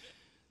and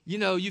you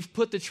know, you've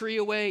put the tree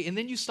away, and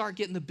then you start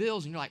getting the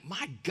bills, and you're like,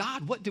 my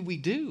God, what did we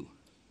do?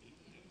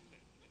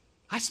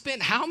 I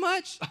spent how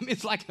much? I mean,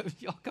 it's like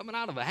y'all coming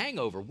out of a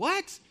hangover.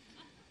 What?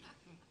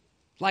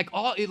 Like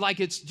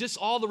it's just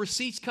all the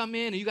receipts come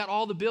in, and you got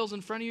all the bills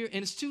in front of you,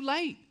 and it's too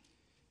late.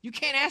 You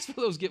can't ask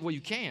for those. Well, you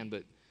can,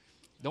 but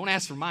don't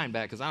ask for mine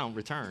back because I don't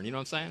return. You know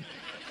what I'm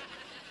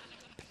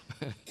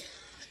saying?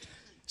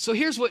 So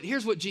here's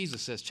what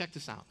Jesus says. Check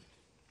this out.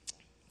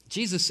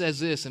 Jesus says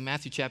this in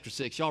Matthew chapter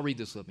 6. Y'all read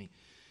this with me.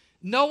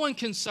 No one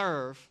can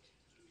serve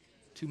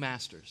two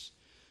masters,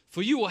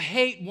 for you will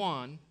hate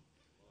one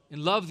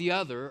and love the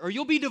other, or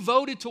you'll be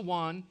devoted to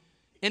one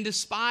and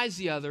despise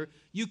the other.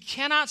 You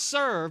cannot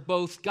serve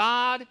both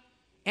God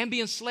and be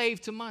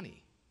enslaved to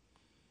money.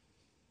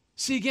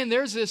 See, again,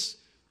 there's this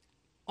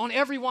on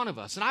every one of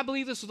us, and I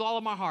believe this with all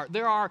of my heart.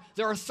 There are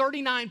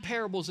 39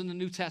 parables in the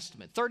New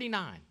Testament,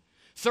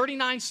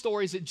 39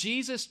 stories that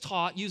Jesus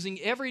taught using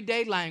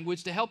everyday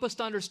language to help us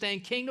to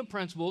understand kingdom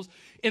principles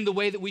in the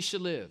way that we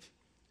should live.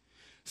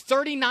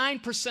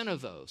 34% of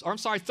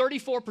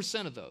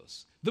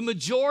those, the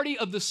majority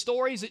of the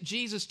stories that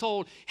Jesus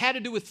told had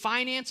to do with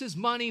finances,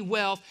 money,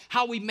 wealth,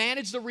 how we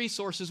manage the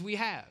resources we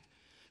have.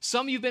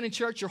 Some of you have been in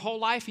church your whole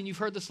life and you've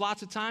heard this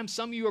lots of times.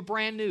 Some of you are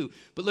brand new.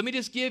 But let me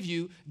just give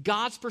you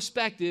God's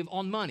perspective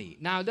on money.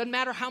 Now, it doesn't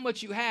matter how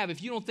much you have.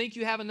 If you don't think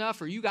you have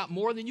enough or you got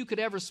more than you could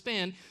ever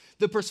spend,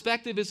 the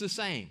perspective is the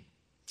same.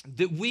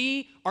 That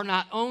we are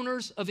not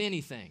owners of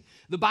anything.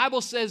 The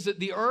Bible says that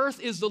the earth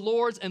is the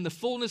Lord's and the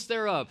fullness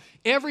thereof.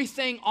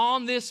 Everything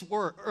on this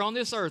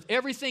earth,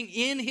 everything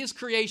in his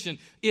creation,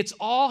 it's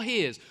all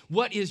his.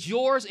 What is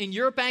yours in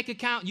your bank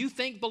account you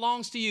think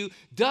belongs to you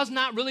does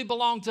not really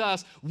belong to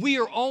us. We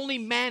are only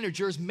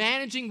managers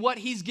managing what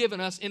he's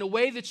given us in a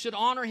way that should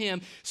honor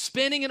him,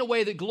 spending in a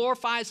way that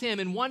glorifies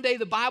him. And one day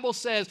the Bible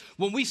says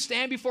when we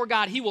stand before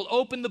God, he will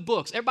open the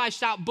books. Everybody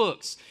shout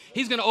books.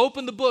 He's going to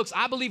open the books.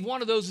 I believe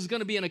one of those is going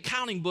to be an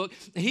accounting book.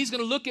 And he's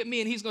going to look at me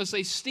and he's going to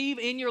say, Steve,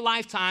 in your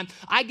lifetime,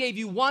 I gave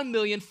you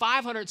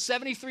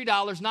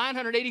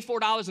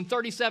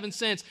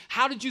 $1,573,984.37.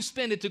 How did you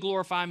spend it to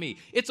glorify me?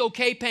 It's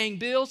okay paying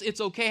bills. It's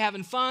okay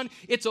having fun.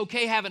 It's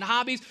okay having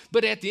hobbies.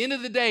 But at the end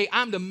of the day,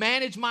 I'm to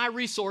manage my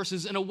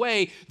resources in a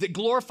way that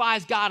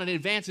glorifies God and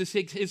advances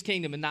his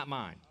kingdom and not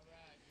mine.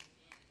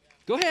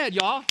 Go ahead,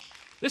 y'all.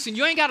 Listen,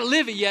 you ain't got to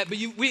live it yet, but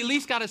we at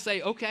least got to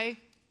say, okay,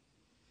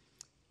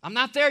 I'm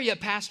not there yet,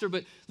 Pastor,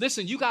 but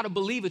listen, you got to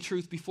believe a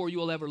truth before you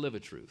will ever live a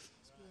truth.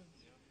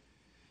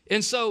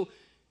 And so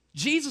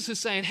Jesus is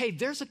saying, hey,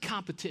 there's a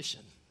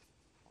competition.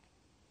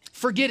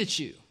 Forget it's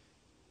you.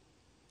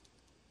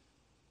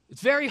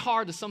 It's very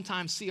hard to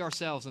sometimes see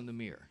ourselves in the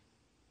mirror.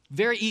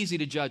 Very easy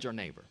to judge our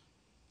neighbor.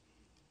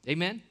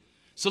 Amen?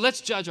 So let's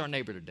judge our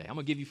neighbor today. I'm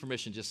going to give you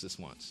permission just this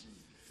once.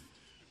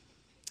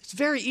 It's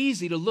very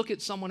easy to look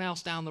at someone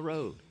else down the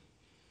road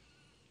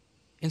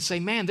and say,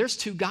 man, there's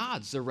two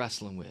gods they're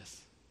wrestling with.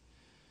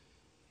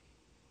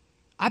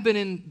 I've been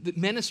in the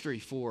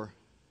ministry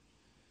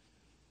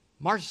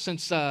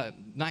since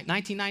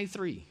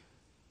 1993,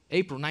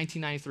 April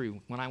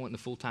 1993, when I went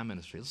into full-time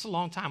ministry. It's a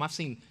long time. I've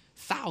seen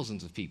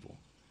thousands of people.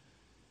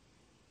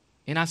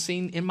 And I've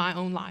seen in my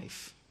own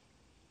life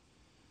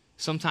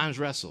sometimes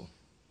wrestle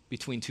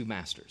between two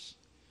masters.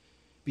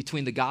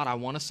 Between the God I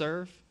want to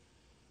serve,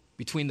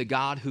 between the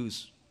God who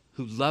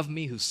loved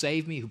me, who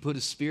saved me, who put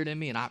his spirit in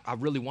me, and I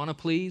really want to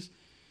please,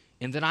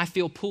 and then I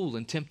feel pulled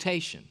in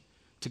temptation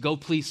to go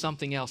please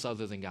something else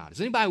other than God. Is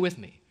anybody with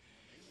me?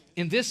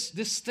 In this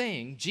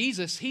thing,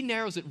 Jesus, he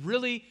narrows it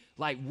really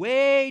like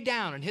way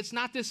down. And it's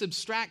not this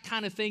abstract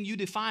kind of thing you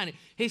define it.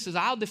 He says,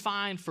 I'll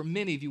define for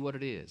many of you what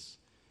it is.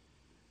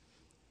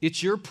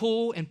 It's your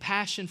pull and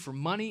passion for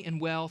money and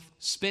wealth,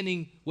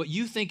 spending what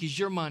you think is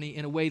your money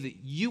in a way that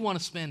you want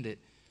to spend it,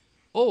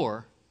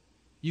 or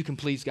you can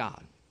please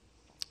God,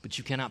 but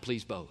you cannot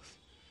please both.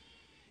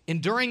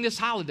 And during this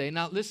holiday,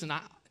 now listen,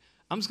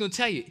 I'm just going to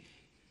tell you,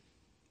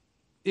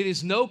 it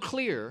is no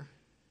clearer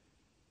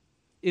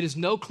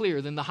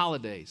than the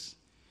holidays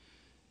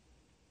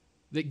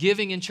that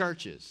giving in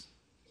churches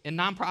and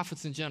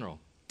nonprofits in general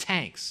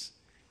tanks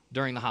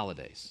during the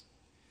holidays.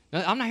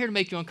 Now, I'm not here to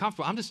make you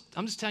uncomfortable. I'm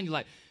just telling you,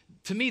 like,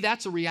 to me,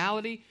 that's a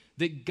reality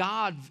that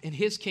God and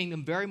his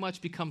kingdom very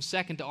much becomes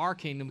second to our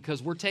kingdom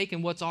because we're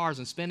taking what's ours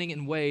and spending it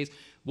in ways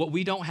what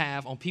we don't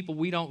have on people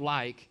we don't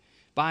like,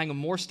 buying them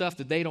more stuff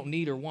that they don't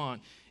need or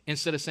want,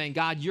 instead of saying,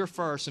 God, you're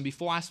first, and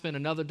before I spend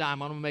another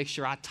dime, I'm going to make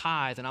sure I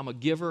tithe, and I'm a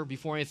giver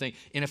before anything.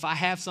 And if I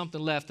have something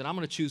left, then I'm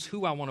going to choose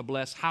who I want to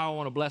bless, how I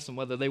want to bless them,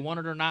 whether they want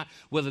it or not,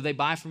 whether they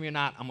buy from me or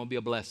not, I'm going to be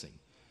a blessing.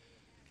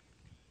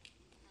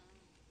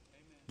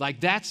 Like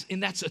that's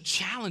a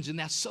challenge, and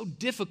that's so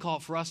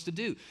difficult for us to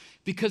do.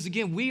 Because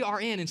again, we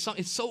are in, and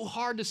it's so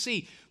hard to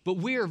see, but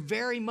we are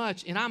very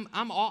much, and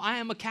I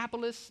am a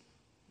capitalist.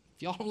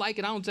 If y'all don't like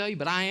it, I don't tell you,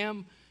 but I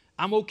am.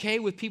 I'm okay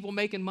with people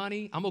making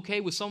money. I'm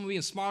okay with someone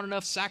being smart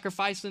enough,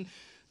 sacrificing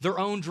their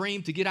own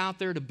dream to get out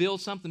there to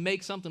build something,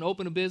 make something,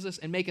 open a business,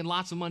 and making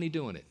lots of money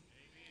doing it.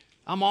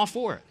 I'm all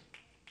for it.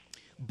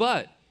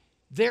 But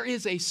there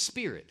is a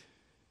spirit.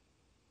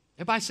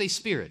 Everybody say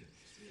spirit.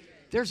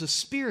 There's a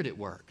spirit at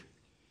work.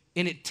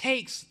 And it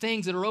takes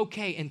things that are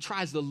okay and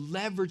tries to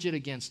leverage it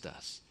against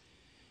us.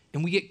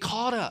 And we get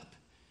caught up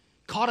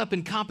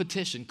in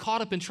competition,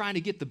 caught up in trying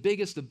to get the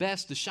biggest, the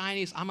best, the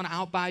shiniest. I'm going to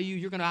outbuy you.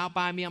 You're going to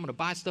outbuy me. I'm going to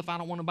buy stuff I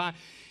don't want to buy.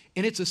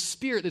 And it's a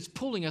spirit that's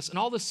pulling us. And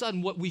all of a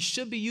sudden, what we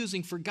should be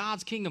using for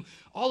God's kingdom,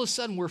 all of a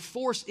sudden, we're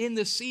forced in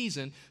this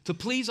season to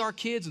please our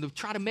kids and to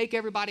try to make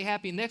everybody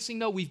happy. And next thing you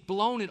know, we've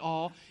blown it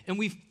all. And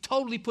we've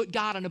totally put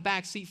God in the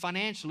back seat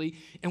financially.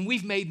 And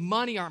we've made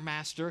money our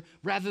master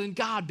rather than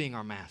God being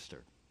our master.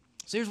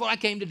 So here's what I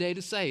came today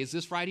to say, is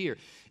this right here,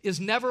 is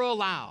never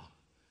allow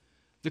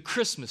the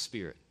Christmas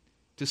spirit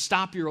to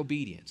stop your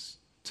obedience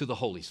to the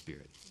Holy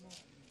Spirit.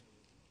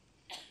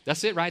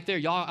 That's it right there.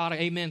 Y'all ought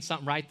to amen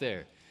something right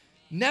there.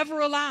 Never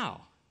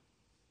allow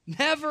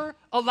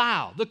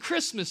the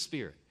Christmas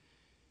spirit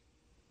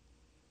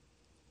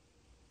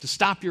to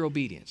stop your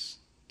obedience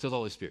to the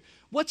Holy Spirit.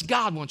 What's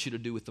God want you to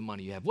do with the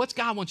money you have? What's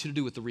God want you to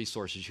do with the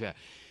resources you have?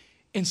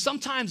 And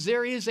sometimes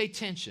there is a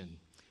tension.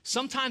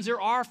 Sometimes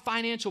there are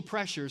financial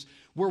pressures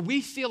where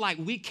we feel like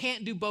we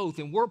can't do both,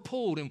 and we're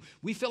pulled, and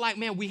we feel like,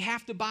 man, we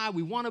have to buy,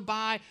 we want to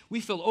buy, we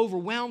feel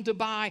overwhelmed to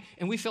buy,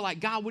 and we feel like,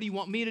 God, what do you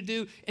want me to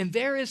do? And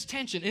there is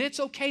tension, and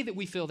it's okay that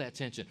we feel that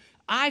tension.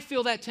 I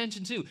feel that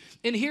tension too.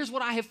 And here's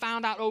what I have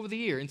found out over the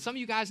year, and some of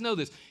you guys know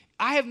this.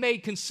 I have made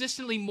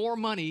consistently more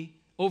money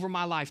over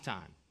my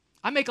lifetime.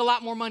 I make a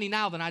lot more money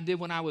now than I did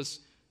when I was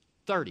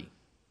 30.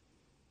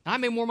 I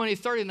made more money at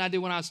 30 than I did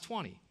when I was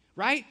 20,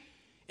 right?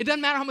 It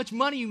doesn't matter how much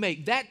money you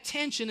make. That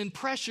tension and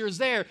pressure is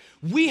there.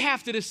 We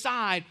have to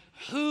decide,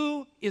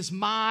 who is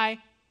my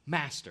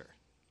master?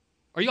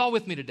 Are you all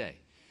with me today?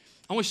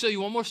 I want to show you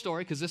one more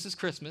story because this is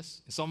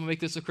Christmas. So I'm going to make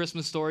this a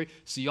Christmas story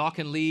so y'all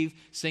can leave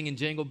singing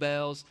Jingle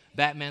Bells,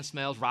 Batman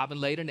Smells, Robin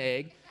Laid an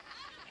Egg.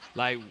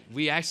 Like,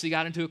 we actually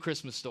got into a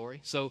Christmas story.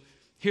 So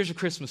here's a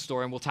Christmas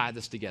story, and we'll tie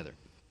this together.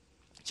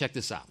 Check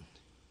this out.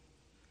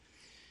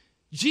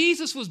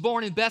 Jesus was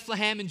born in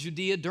Bethlehem in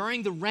Judea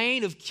during the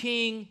reign of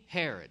King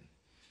Herod.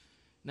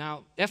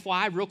 Now,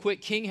 FYI, real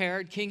quick, King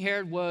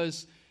Herod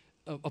was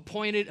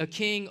appointed a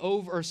king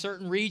over a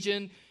certain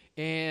region,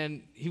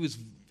 and he was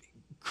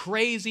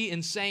crazy,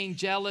 insane,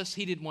 jealous.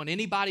 He didn't want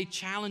anybody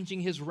challenging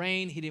his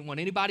reign. He didn't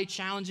want anybody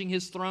challenging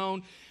his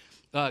throne.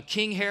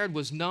 King Herod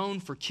was known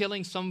for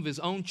killing some of his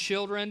own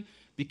children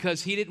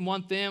because he didn't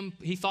want them.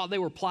 He thought they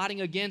were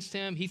plotting against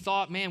him. He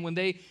thought, man,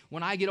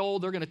 when I get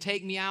old, they're going to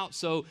take me out.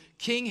 So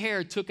King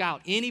Herod took out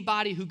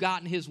anybody who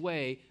got in his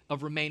way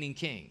of remaining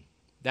king.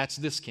 That's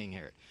this King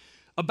Herod.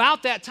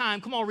 About that time,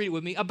 come on, read it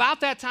with me.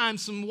 About that time,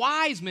 some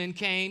wise men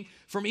came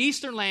from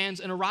eastern lands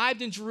and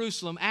arrived in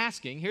Jerusalem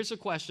asking, here's the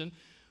question,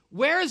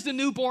 where is the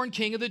newborn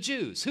king of the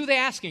Jews? Who are they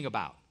asking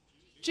about?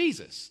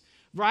 Jesus,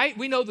 right?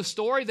 We know the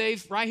story.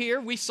 Right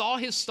here, we saw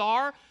his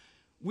star.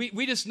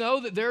 We just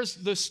know that there's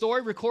the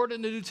story recorded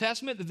in the New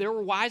Testament that there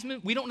were wise men.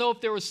 We don't know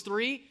if there was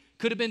 3.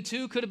 Could have been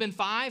 2, could have been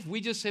 5.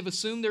 We just have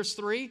assumed there's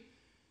 3.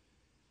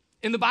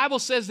 And the Bible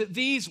says that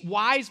these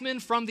wise men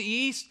from the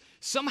east,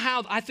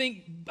 somehow, I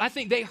think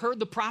they heard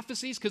the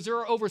prophecies because there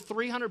are over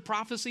 300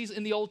 prophecies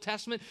in the Old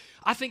Testament.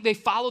 I think they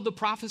followed the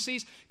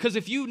prophecies because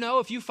if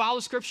you follow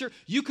Scripture,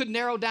 you could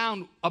narrow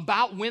down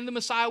about when the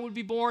Messiah would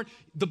be born.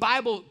 The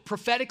Bible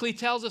prophetically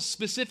tells us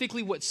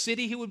specifically what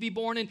city he would be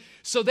born in.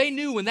 So they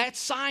knew when that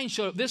sign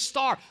showed up, this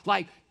star,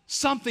 like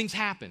something's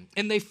happened.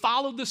 And they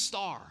followed the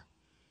star.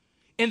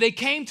 And they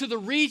came to the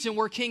region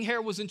where King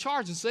Herod was in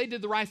charge. And so they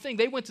did the right thing.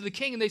 They went to the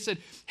king and they said,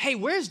 hey,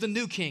 where's the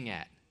new king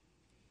at?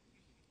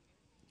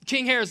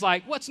 King Herod's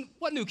like, what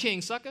new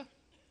king, sucker?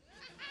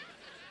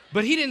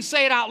 But he didn't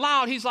say it out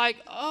loud. He's like,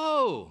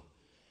 oh.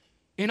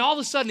 And all of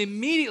a sudden,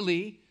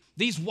 immediately,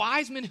 these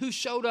wise men who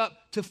showed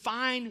up to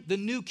find the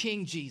new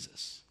King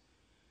Jesus,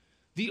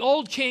 the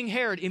old King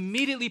Herod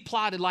immediately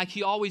plotted like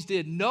he always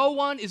did. No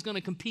one is going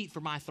to compete for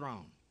my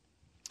throne.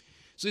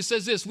 So he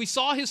says this, we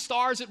saw his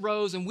stars at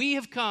rose, and we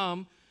have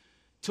come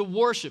to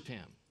worship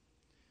him.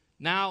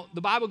 Now,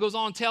 the Bible goes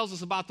on and tells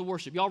us about the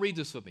worship. Y'all read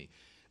this with me.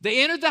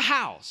 They entered the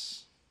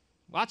house.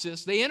 Watch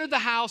this. They entered the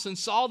house and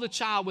saw the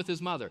child with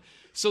his mother.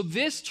 So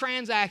this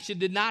transaction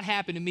did not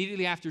happen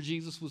immediately after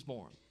Jesus was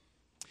born.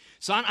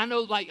 So I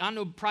know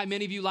probably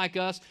many of you like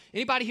us.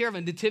 Anybody here have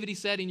a nativity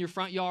set in your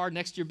front yard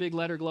next to your big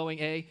letter glowing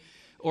A?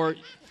 Or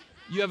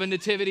you have a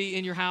nativity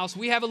in your house?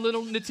 We have a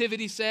little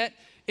nativity set.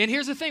 And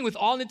here's the thing, with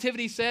all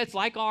nativity sets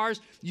like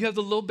ours, you have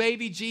the little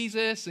baby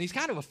Jesus, and he's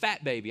kind of a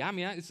fat baby. I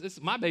mean,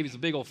 my baby's a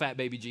big old fat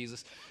baby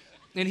Jesus.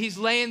 And he's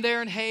laying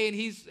there in hay, and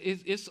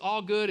it's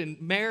all good, and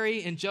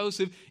Mary and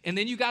Joseph. And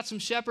then you got some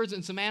shepherds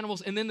and some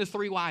animals, and then the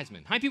three wise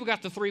men. How many people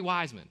got the three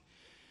wise men?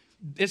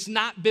 It's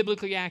not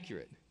biblically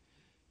accurate,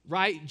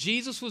 right?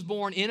 Jesus was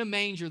born in a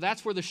manger.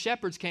 That's where the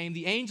shepherds came.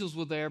 The angels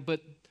were there, but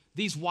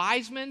these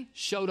wise men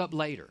showed up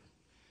later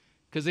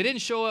because they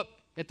didn't show up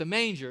at the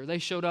manger. They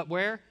showed up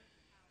where?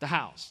 The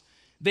house.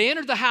 They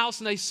entered the house,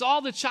 and they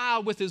saw the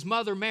child with his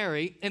mother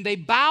Mary, and they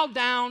bowed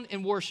down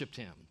and worshiped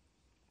him.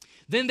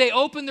 Then they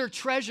opened their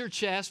treasure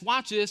chest,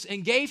 watch this,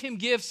 and gave him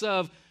gifts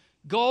of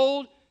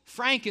gold,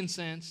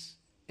 frankincense,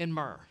 and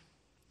myrrh.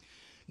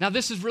 Now,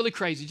 this is really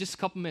crazy, just a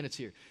couple minutes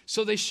here.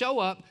 So they show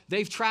up,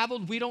 they've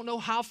traveled, we don't know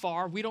how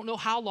far, we don't know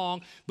how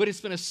long, but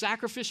it's been a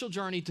sacrificial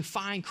journey to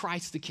find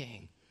Christ the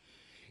King.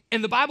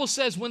 And the Bible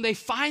says when they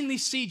finally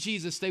see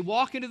Jesus, they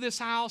walk into this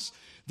house,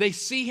 they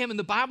see him, and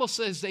the Bible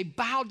says they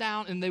bow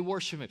down and they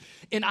worship him.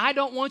 And I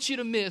don't want you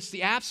to miss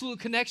the absolute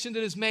connection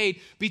that is made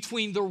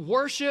between their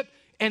worship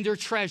and their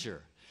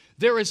treasure.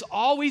 There is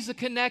always a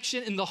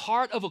connection in the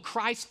heart of a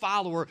Christ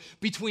follower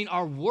between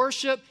our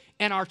worship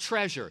and our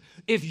treasure.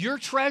 If your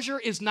treasure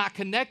is not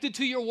connected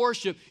to your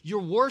worship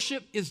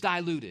is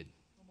diluted.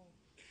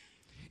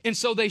 And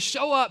so they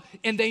show up,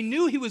 and they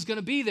knew he was going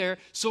to be there.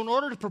 So in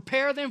order to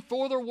prepare them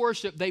for their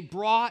worship, they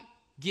brought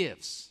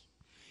gifts.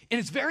 And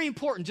it's very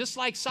important, just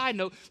like side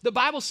note, the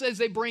Bible says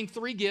they bring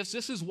 3 gifts.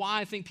 This is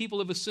why I think people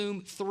have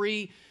assumed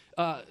three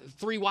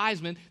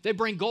wise men. They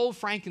bring gold,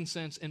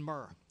 frankincense, and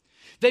myrrh.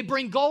 They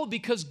bring gold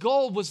because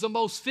gold was the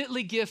most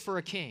fitly gift for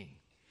a king,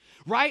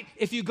 right?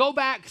 If you go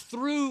back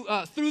through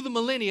the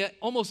millennia,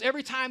 almost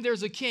every time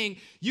there's a king,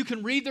 you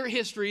can read their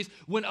histories.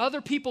 When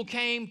other people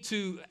came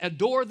to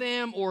adore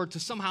them or to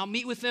somehow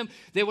meet with them,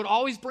 they would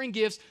always bring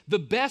gifts. The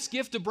best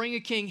gift to bring a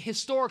king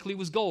historically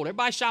was gold.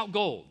 Everybody shout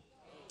gold.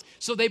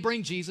 So they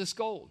bring Jesus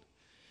gold.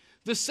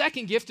 The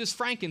second gift is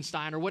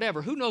Frankenstein or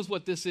whatever. Who knows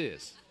what this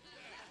is?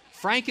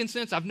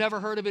 Frankincense, I've never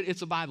heard of it.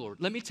 It's a Bible word.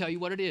 Let me tell you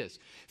what it is.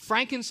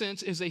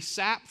 Frankincense is a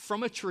sap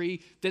from a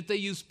tree that they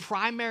use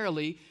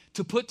primarily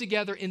to put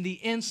together in the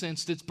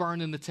incense that's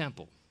burned in the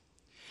temple.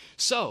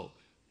 So,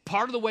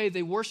 part of the way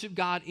they worshiped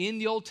God in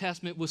the Old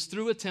Testament was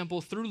through a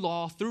temple, through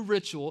law, through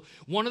ritual.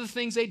 One of the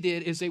things they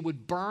did is they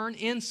would burn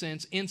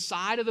incense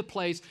inside of the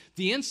place.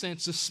 The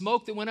incense, the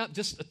smoke that went up,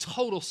 just a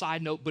total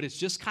side note, but it's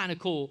just kind of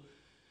cool.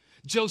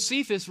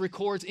 Josephus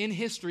records in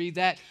history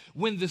that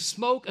when the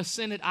smoke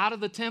ascended out of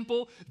the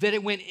temple, that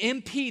it went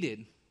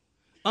unimpeded,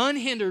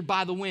 unhindered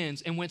by the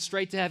winds, and went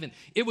straight to heaven.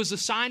 It was a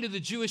sign to the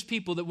Jewish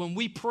people that when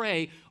we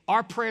pray,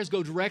 our prayers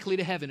go directly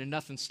to heaven and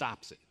nothing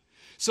stops it.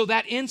 So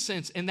that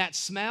incense and that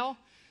smell,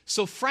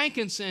 so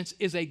frankincense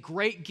is a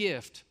great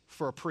gift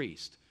for a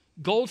priest.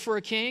 Gold for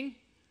a king,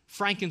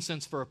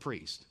 frankincense for a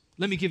priest.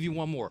 Let me give you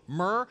one more.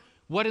 Myrrh.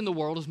 What in the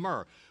world is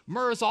myrrh?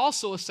 Myrrh is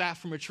also a sap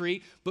from a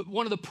tree, but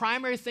one of the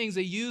primary things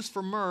they used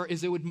for myrrh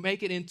is they would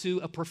make it into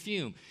a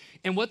perfume.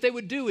 And what they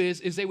would do is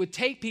they would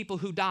take people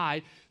who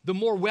died. The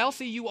more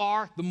wealthy you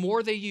are, the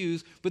more they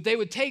use, but they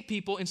would take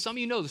people, and some of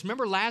you know this.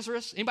 Remember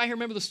Lazarus? Anybody here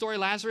remember the story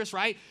of Lazarus,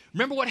 right?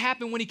 Remember what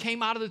happened when he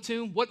came out of the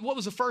tomb? What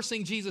was the first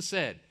thing Jesus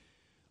said?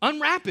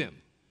 Unwrap him.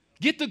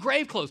 Get the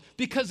grave clothes,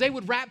 because they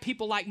would wrap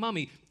people like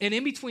mummy. And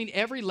in between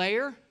every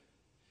layer,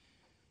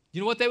 you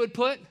know what they would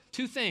put?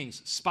 2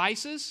 things,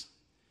 spices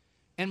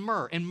and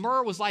myrrh. And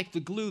myrrh was like the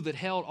glue that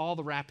held all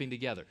the wrapping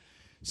together.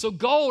 So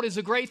gold is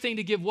a great thing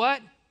to give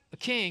what? A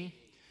king.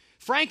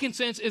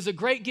 Frankincense is a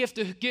great gift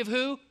to give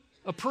who?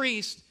 A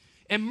priest.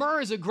 And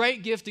myrrh is a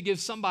great gift to give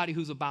somebody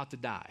who's about to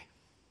die.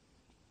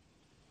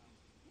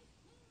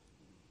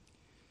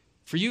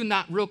 For you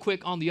not real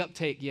quick on the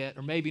uptake yet,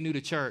 or maybe new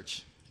to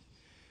church,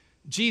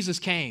 Jesus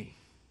came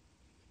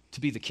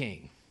to be the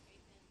king.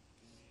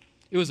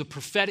 It was a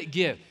prophetic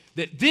gift.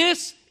 That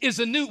this is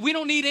a new, we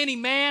don't need any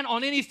man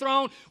on any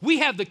throne. We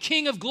have the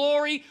King of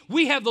glory.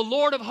 We have the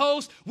Lord of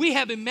hosts. We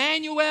have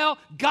Emmanuel,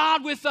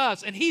 God with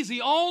us. And he's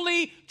the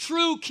only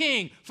true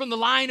king from the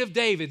line of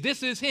David.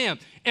 This is him.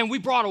 And we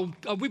brought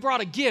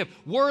a gift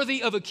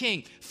worthy of a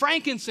king.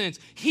 Frankincense,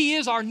 he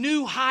is our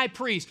new high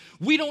priest.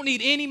 We don't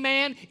need any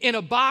man in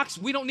a box.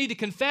 We don't need to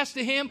confess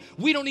to him.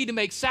 We don't need to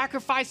make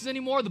sacrifices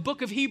anymore. The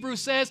book of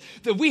Hebrews says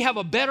that we have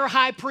a better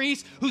high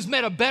priest who's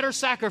made a better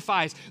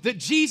sacrifice. That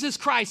Jesus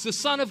Christ, the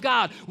Son of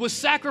God, was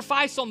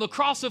sacrificed on the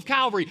cross of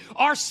Calvary.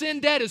 Our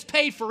sin debt is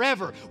paid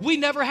forever. We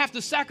never have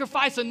to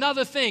sacrifice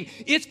another thing.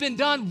 It's been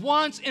done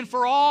once and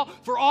for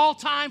all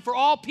time, for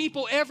all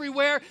people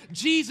everywhere.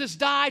 Jesus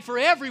died for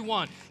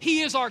everyone.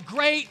 He is our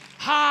great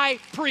high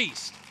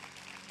priest.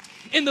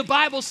 And the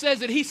Bible says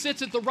that he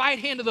sits at the right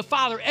hand of the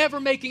Father, ever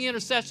making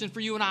intercession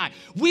for you and I.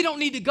 We don't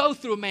need to go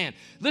through a man.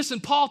 Listen,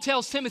 Paul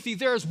tells Timothy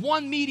there is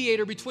one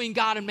mediator between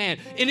God and man,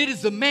 and it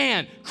is the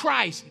man,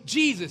 Christ,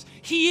 Jesus.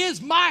 He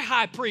is my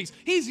high priest.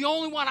 He's the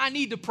only one I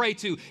need to pray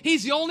to.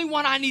 He's the only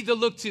one I need to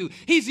look to.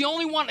 He's the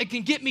only one that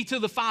can get me to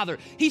the Father.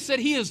 He said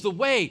he is the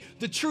way,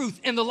 the truth,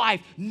 and the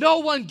life. No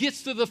one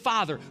gets to the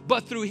Father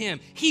but through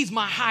him. He's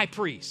my high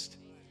priest.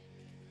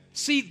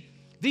 See,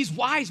 these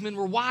wise men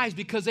were wise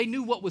because they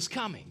knew what was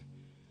coming.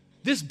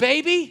 This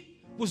baby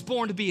was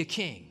born to be a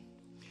king.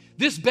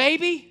 This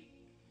baby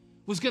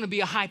was going to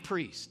be a high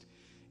priest.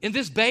 And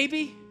this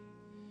baby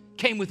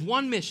came with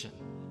one mission.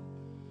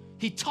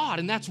 He taught,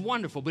 and that's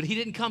wonderful, but he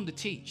didn't come to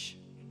teach.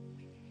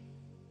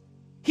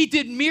 He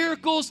did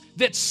miracles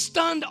that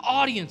stunned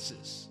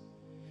audiences.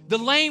 The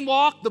lame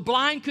walked, the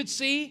blind could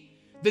see,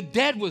 the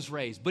dead was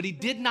raised, but he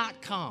did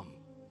not come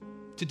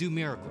to do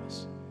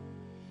miracles.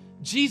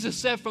 Jesus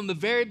said from the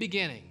very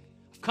beginning,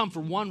 I've come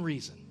for one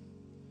reason,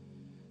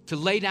 to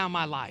lay down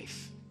my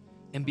life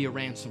and be a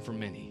ransom for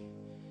many.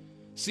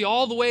 See,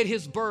 all the way at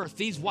his birth,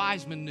 these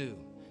wise men knew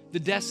the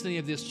destiny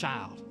of this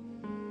child,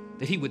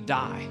 that he would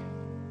die.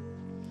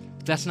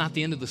 But that's not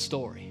the end of the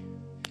story.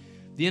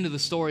 The end of the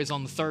story is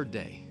on the third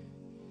day.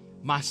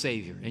 My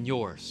Savior and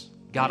yours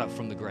got up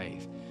from the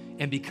grave.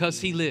 And because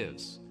he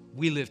lives,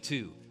 we live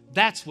too.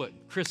 That's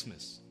what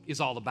Christmas is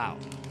all about.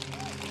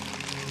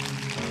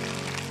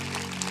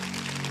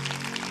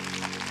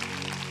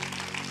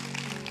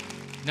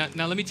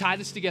 Now let me tie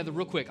this together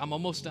real quick. I'm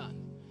almost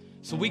done.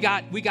 So we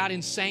got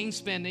insane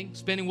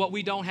spending what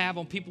we don't have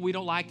on people we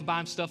don't like to buy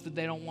them stuff that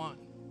they don't want.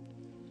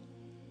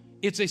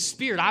 It's a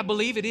spirit. I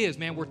believe it is,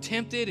 man. We're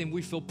tempted and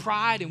we feel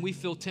pride and we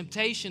feel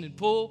temptation and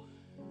pull.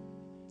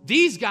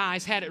 These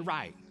guys had it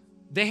right.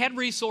 They had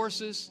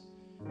resources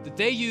that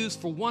they used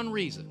for one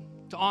reason,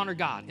 to honor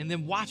God. And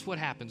then watch what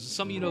happens.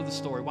 Some of you know the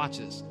story. Watch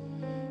this.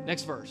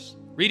 Next verse.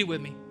 Read it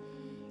with me.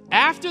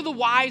 After the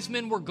wise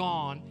men were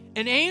gone,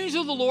 an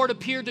angel of the Lord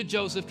appeared to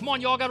Joseph. Come on,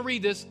 y'all got to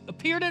read this.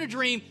 Appeared in a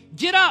dream.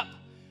 Get up.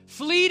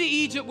 Flee to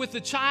Egypt with the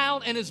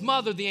child and his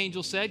mother, the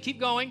angel said. Keep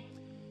going.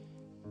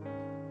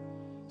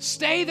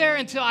 Stay there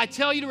until I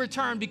tell you to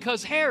return,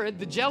 because Herod,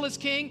 the jealous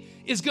king,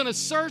 is going to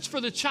search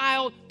for the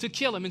child to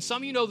kill him. And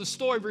some of you know the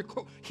story.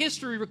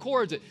 History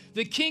records it.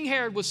 That King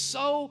Herod was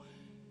so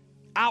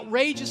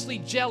outrageously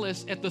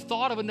jealous at the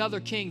thought of another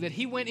king that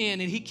he went in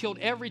and he killed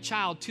every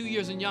child 2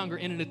 years and younger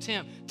in an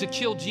attempt to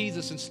kill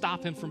Jesus and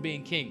stop him from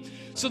being king.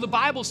 So the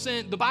Bible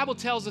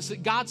tells us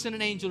that God sent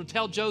an angel to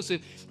tell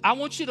Joseph, I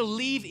want you to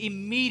leave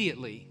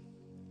immediately.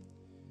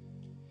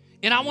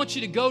 And I want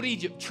you to go to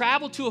Egypt,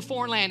 travel to a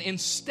foreign land, and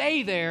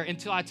stay there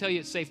until I tell you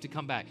it's safe to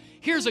come back.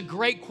 Here's a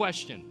great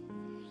question.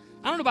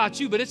 I don't know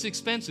about you, but it's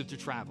expensive to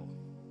travel.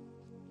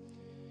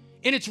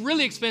 And it's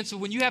really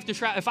expensive when you have to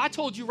travel. If I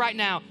told you right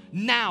now,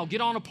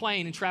 get on a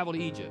plane and travel to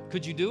Egypt,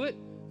 could you do it?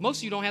 Most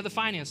of you don't have the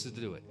finances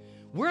to do it.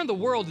 Where in the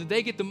world did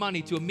they get the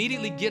money to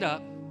immediately get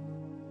up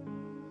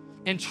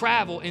and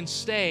travel and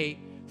stay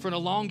for an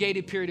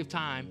elongated period of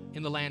time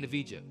in the land of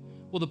Egypt?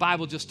 Well, the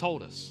Bible just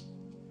told us.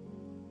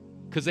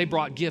 Because they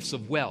brought gifts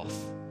of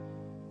wealth.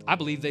 I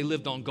believe they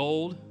lived on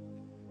gold,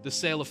 the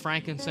sale of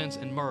frankincense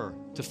and myrrh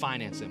to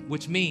finance them,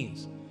 which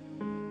means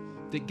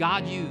that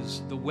God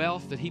used the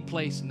wealth that he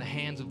placed in the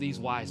hands of these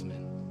wise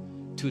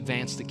men to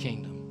advance the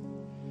kingdom.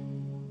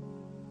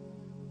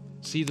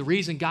 See, the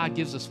reason God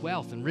gives us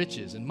wealth and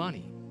riches and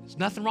money, there's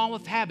nothing wrong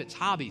with habits,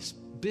 hobbies,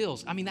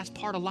 bills. I mean, that's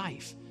part of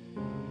life.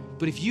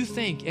 But if you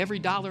think every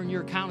dollar in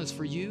your account is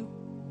for you,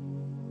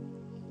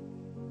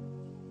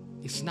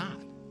 it's not.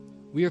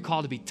 We are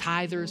called to be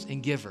tithers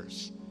and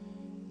givers,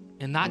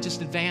 and not just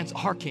advance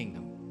our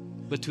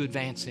kingdom, but to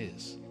advance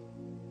his.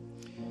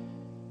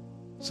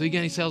 So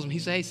again, he tells him, he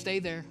says, hey, stay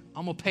there.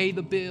 I'm going to pay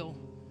the bill.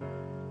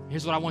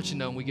 Here's what I want you to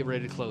know when we get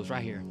ready to close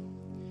right here.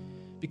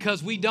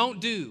 Because we don't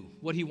do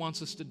what he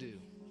wants us to do,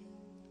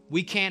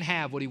 we can't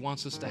have what he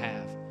wants us to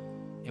have,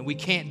 and we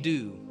can't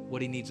do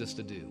what he needs us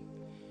to do.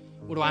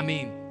 What do I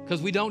mean?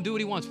 Because we don't do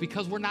what he wants,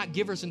 because we're not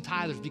givers and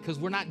tithers, because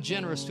we're not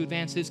generous to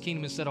advance his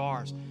kingdom instead of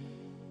ours.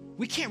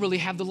 We can't really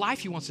have the life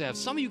he wants to have.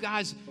 Some of you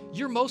guys,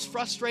 your most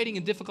frustrating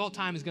and difficult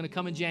time is going to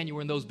come in January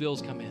when those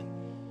bills come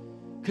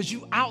in. Because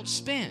you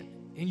outspent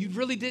and you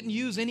really didn't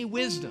use any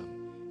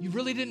wisdom. You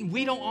really didn't.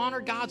 We don't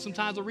honor God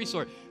sometimes with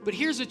resource. But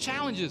here's the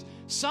challenges.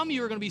 Some of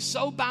you are going to be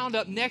so bound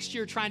up next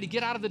year trying to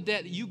get out of the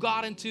debt that you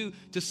got into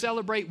to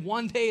celebrate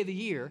one day of the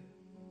year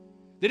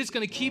that it's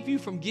going to keep you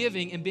from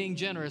giving and being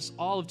generous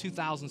all of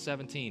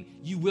 2017.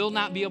 You will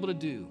not be able to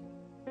do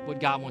what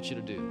God wants you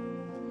to do.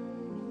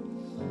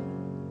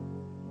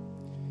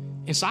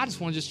 And so I just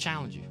want to just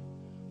challenge you.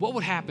 What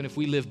would happen if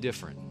we lived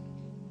different?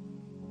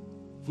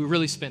 If we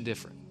really spent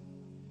different?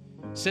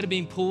 Instead of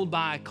being pulled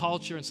by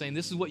culture and saying,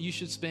 this is what you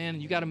should spend,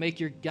 and you got to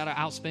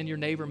outspend your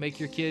neighbor,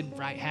 make your kid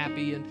right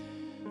happy, and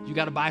you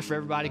got to buy for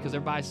everybody because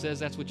everybody says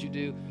that's what you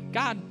do.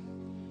 God,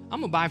 I'm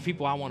going to buy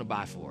people I want to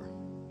buy for.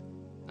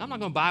 I'm not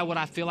going to buy what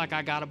I feel like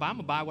I got to buy. I'm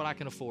going to buy what I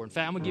can afford. In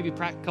fact, I'm going to give you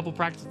a couple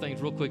practical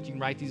things real quick. You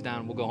can write these down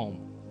and we'll go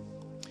home.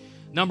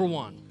 Number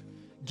one,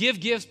 Give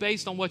gifts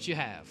based on what you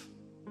have.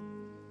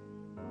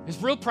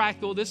 It's real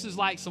practical. This is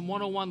like some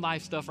 101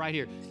 life stuff right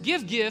here.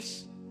 Give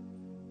gifts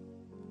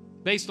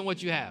based on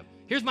what you have.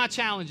 Here's my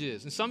challenge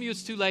is, and some of you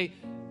it's too late.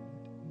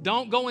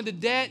 Don't go into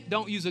debt.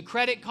 Don't use a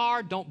credit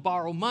card. Don't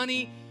borrow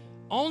money.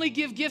 Only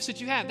give gifts that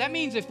you have. That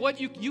means if what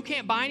you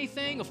can't buy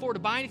anything, afford to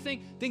buy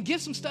anything, then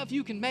give some stuff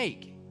you can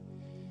make.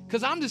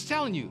 Because I'm just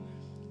telling you,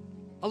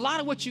 a lot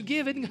of what you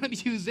give isn't going to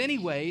be used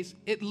anyways.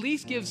 At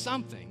least give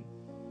something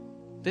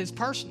that's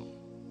personal.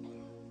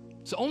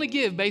 So only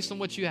give based on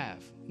what you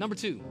have. Number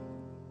 2,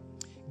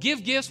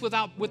 give gifts with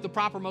the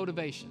proper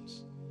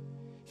motivations.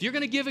 If you're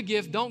going to give a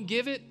gift, don't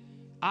give it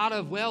out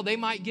of, well, they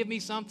might give me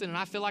something and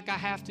I feel like I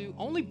have to.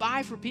 Only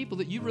buy for people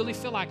that you really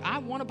feel like, I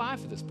want to buy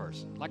for this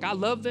person. Like I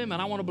love them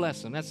and I want to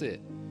bless them. That's it.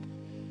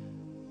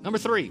 Number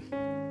 3,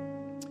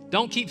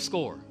 don't keep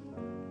score.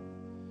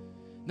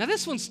 Now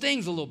this one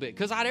stings a little bit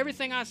because out of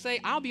everything I say,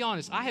 I'll be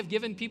honest, I have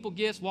given people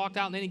gifts, walked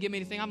out and they didn't give me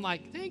anything. I'm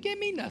like, they didn't give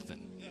me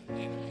nothing.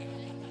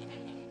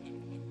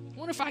 I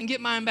wonder if I can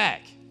get mine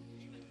back.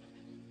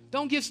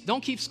 Don't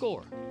keep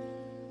score.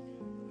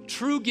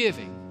 True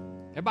giving,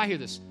 everybody hear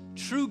this,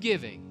 true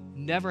giving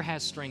never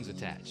has strings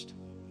attached.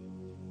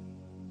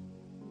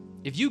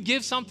 If you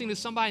give something to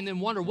somebody and then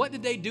wonder, what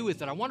did they do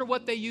with it? I wonder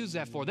what they used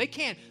that for. They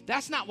can't,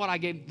 that's not what I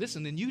gave.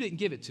 Listen, then you didn't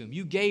give it to them.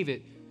 You gave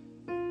it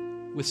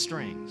with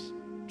strings.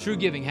 True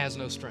giving has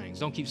no strings.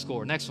 Don't keep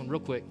score. Next one, real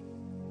quick.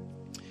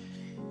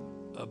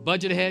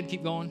 Budget ahead.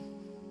 Keep going.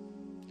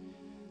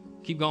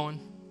 Keep going.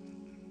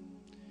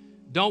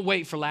 Don't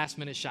wait for last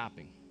minute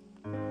shopping.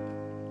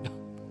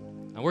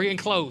 Now we're getting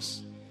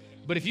close.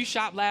 But if you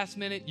shop last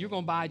minute, you're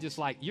going to buy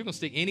you're going to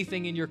stick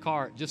anything in your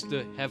cart just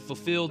to have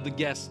fulfilled the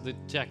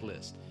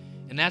checklist.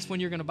 And that's when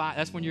you're going to buy,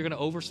 that's when you're going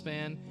to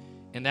overspend,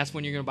 and that's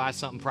when you're going to buy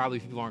something probably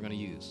people aren't going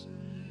to use.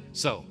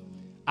 So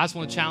I just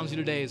want to challenge you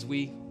today as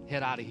we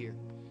head out of here.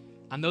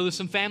 I know there's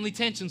some family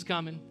tensions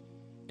coming,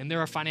 and there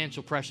are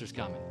financial pressures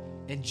coming.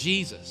 And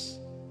Jesus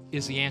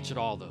is the answer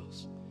to all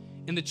those.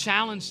 And the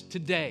challenge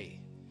today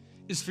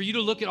is for you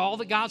to look at all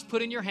that God's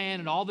put in your hand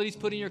and all that He's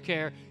put in your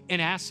care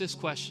and ask this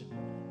question.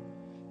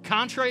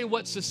 Contrary to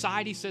what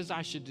society says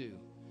I should do,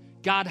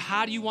 God,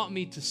 how do you want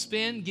me to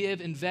spend,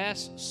 give,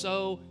 invest,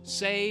 sow,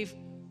 save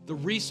the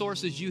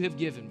resources you have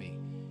given me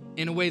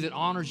in a way that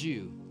honors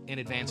you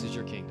and advances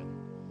your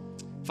kingdom?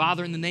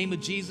 Father, in the name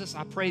of Jesus,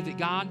 I pray that,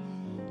 God,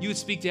 you would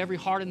speak to every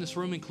heart in this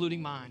room,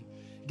 including mine.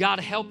 God,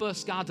 help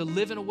us, God, to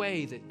live in a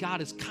way that, God,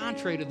 is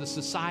contrary to the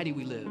society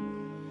we live,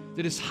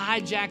 that has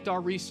hijacked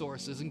our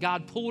resources, and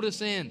God pulled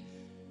us in.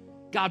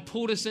 God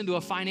pulled us into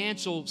a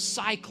financial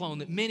cyclone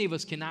that many of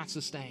us cannot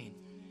sustain.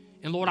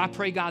 And Lord, I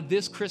pray, God,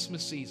 this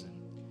Christmas season,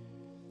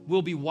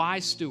 we'll be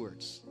wise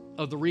stewards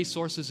of the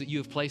resources that you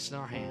have placed in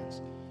our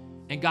hands.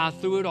 And God,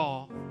 through it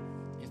all,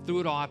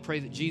 I pray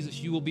that, Jesus,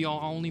 you will be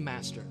our only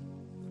master.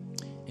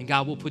 And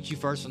God, we'll put you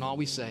first in all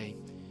we say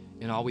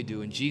and all we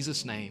do. In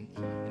Jesus' name.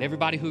 And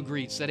everybody who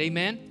agreed said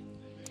amen.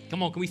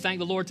 Come on, can we thank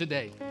the Lord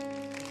today?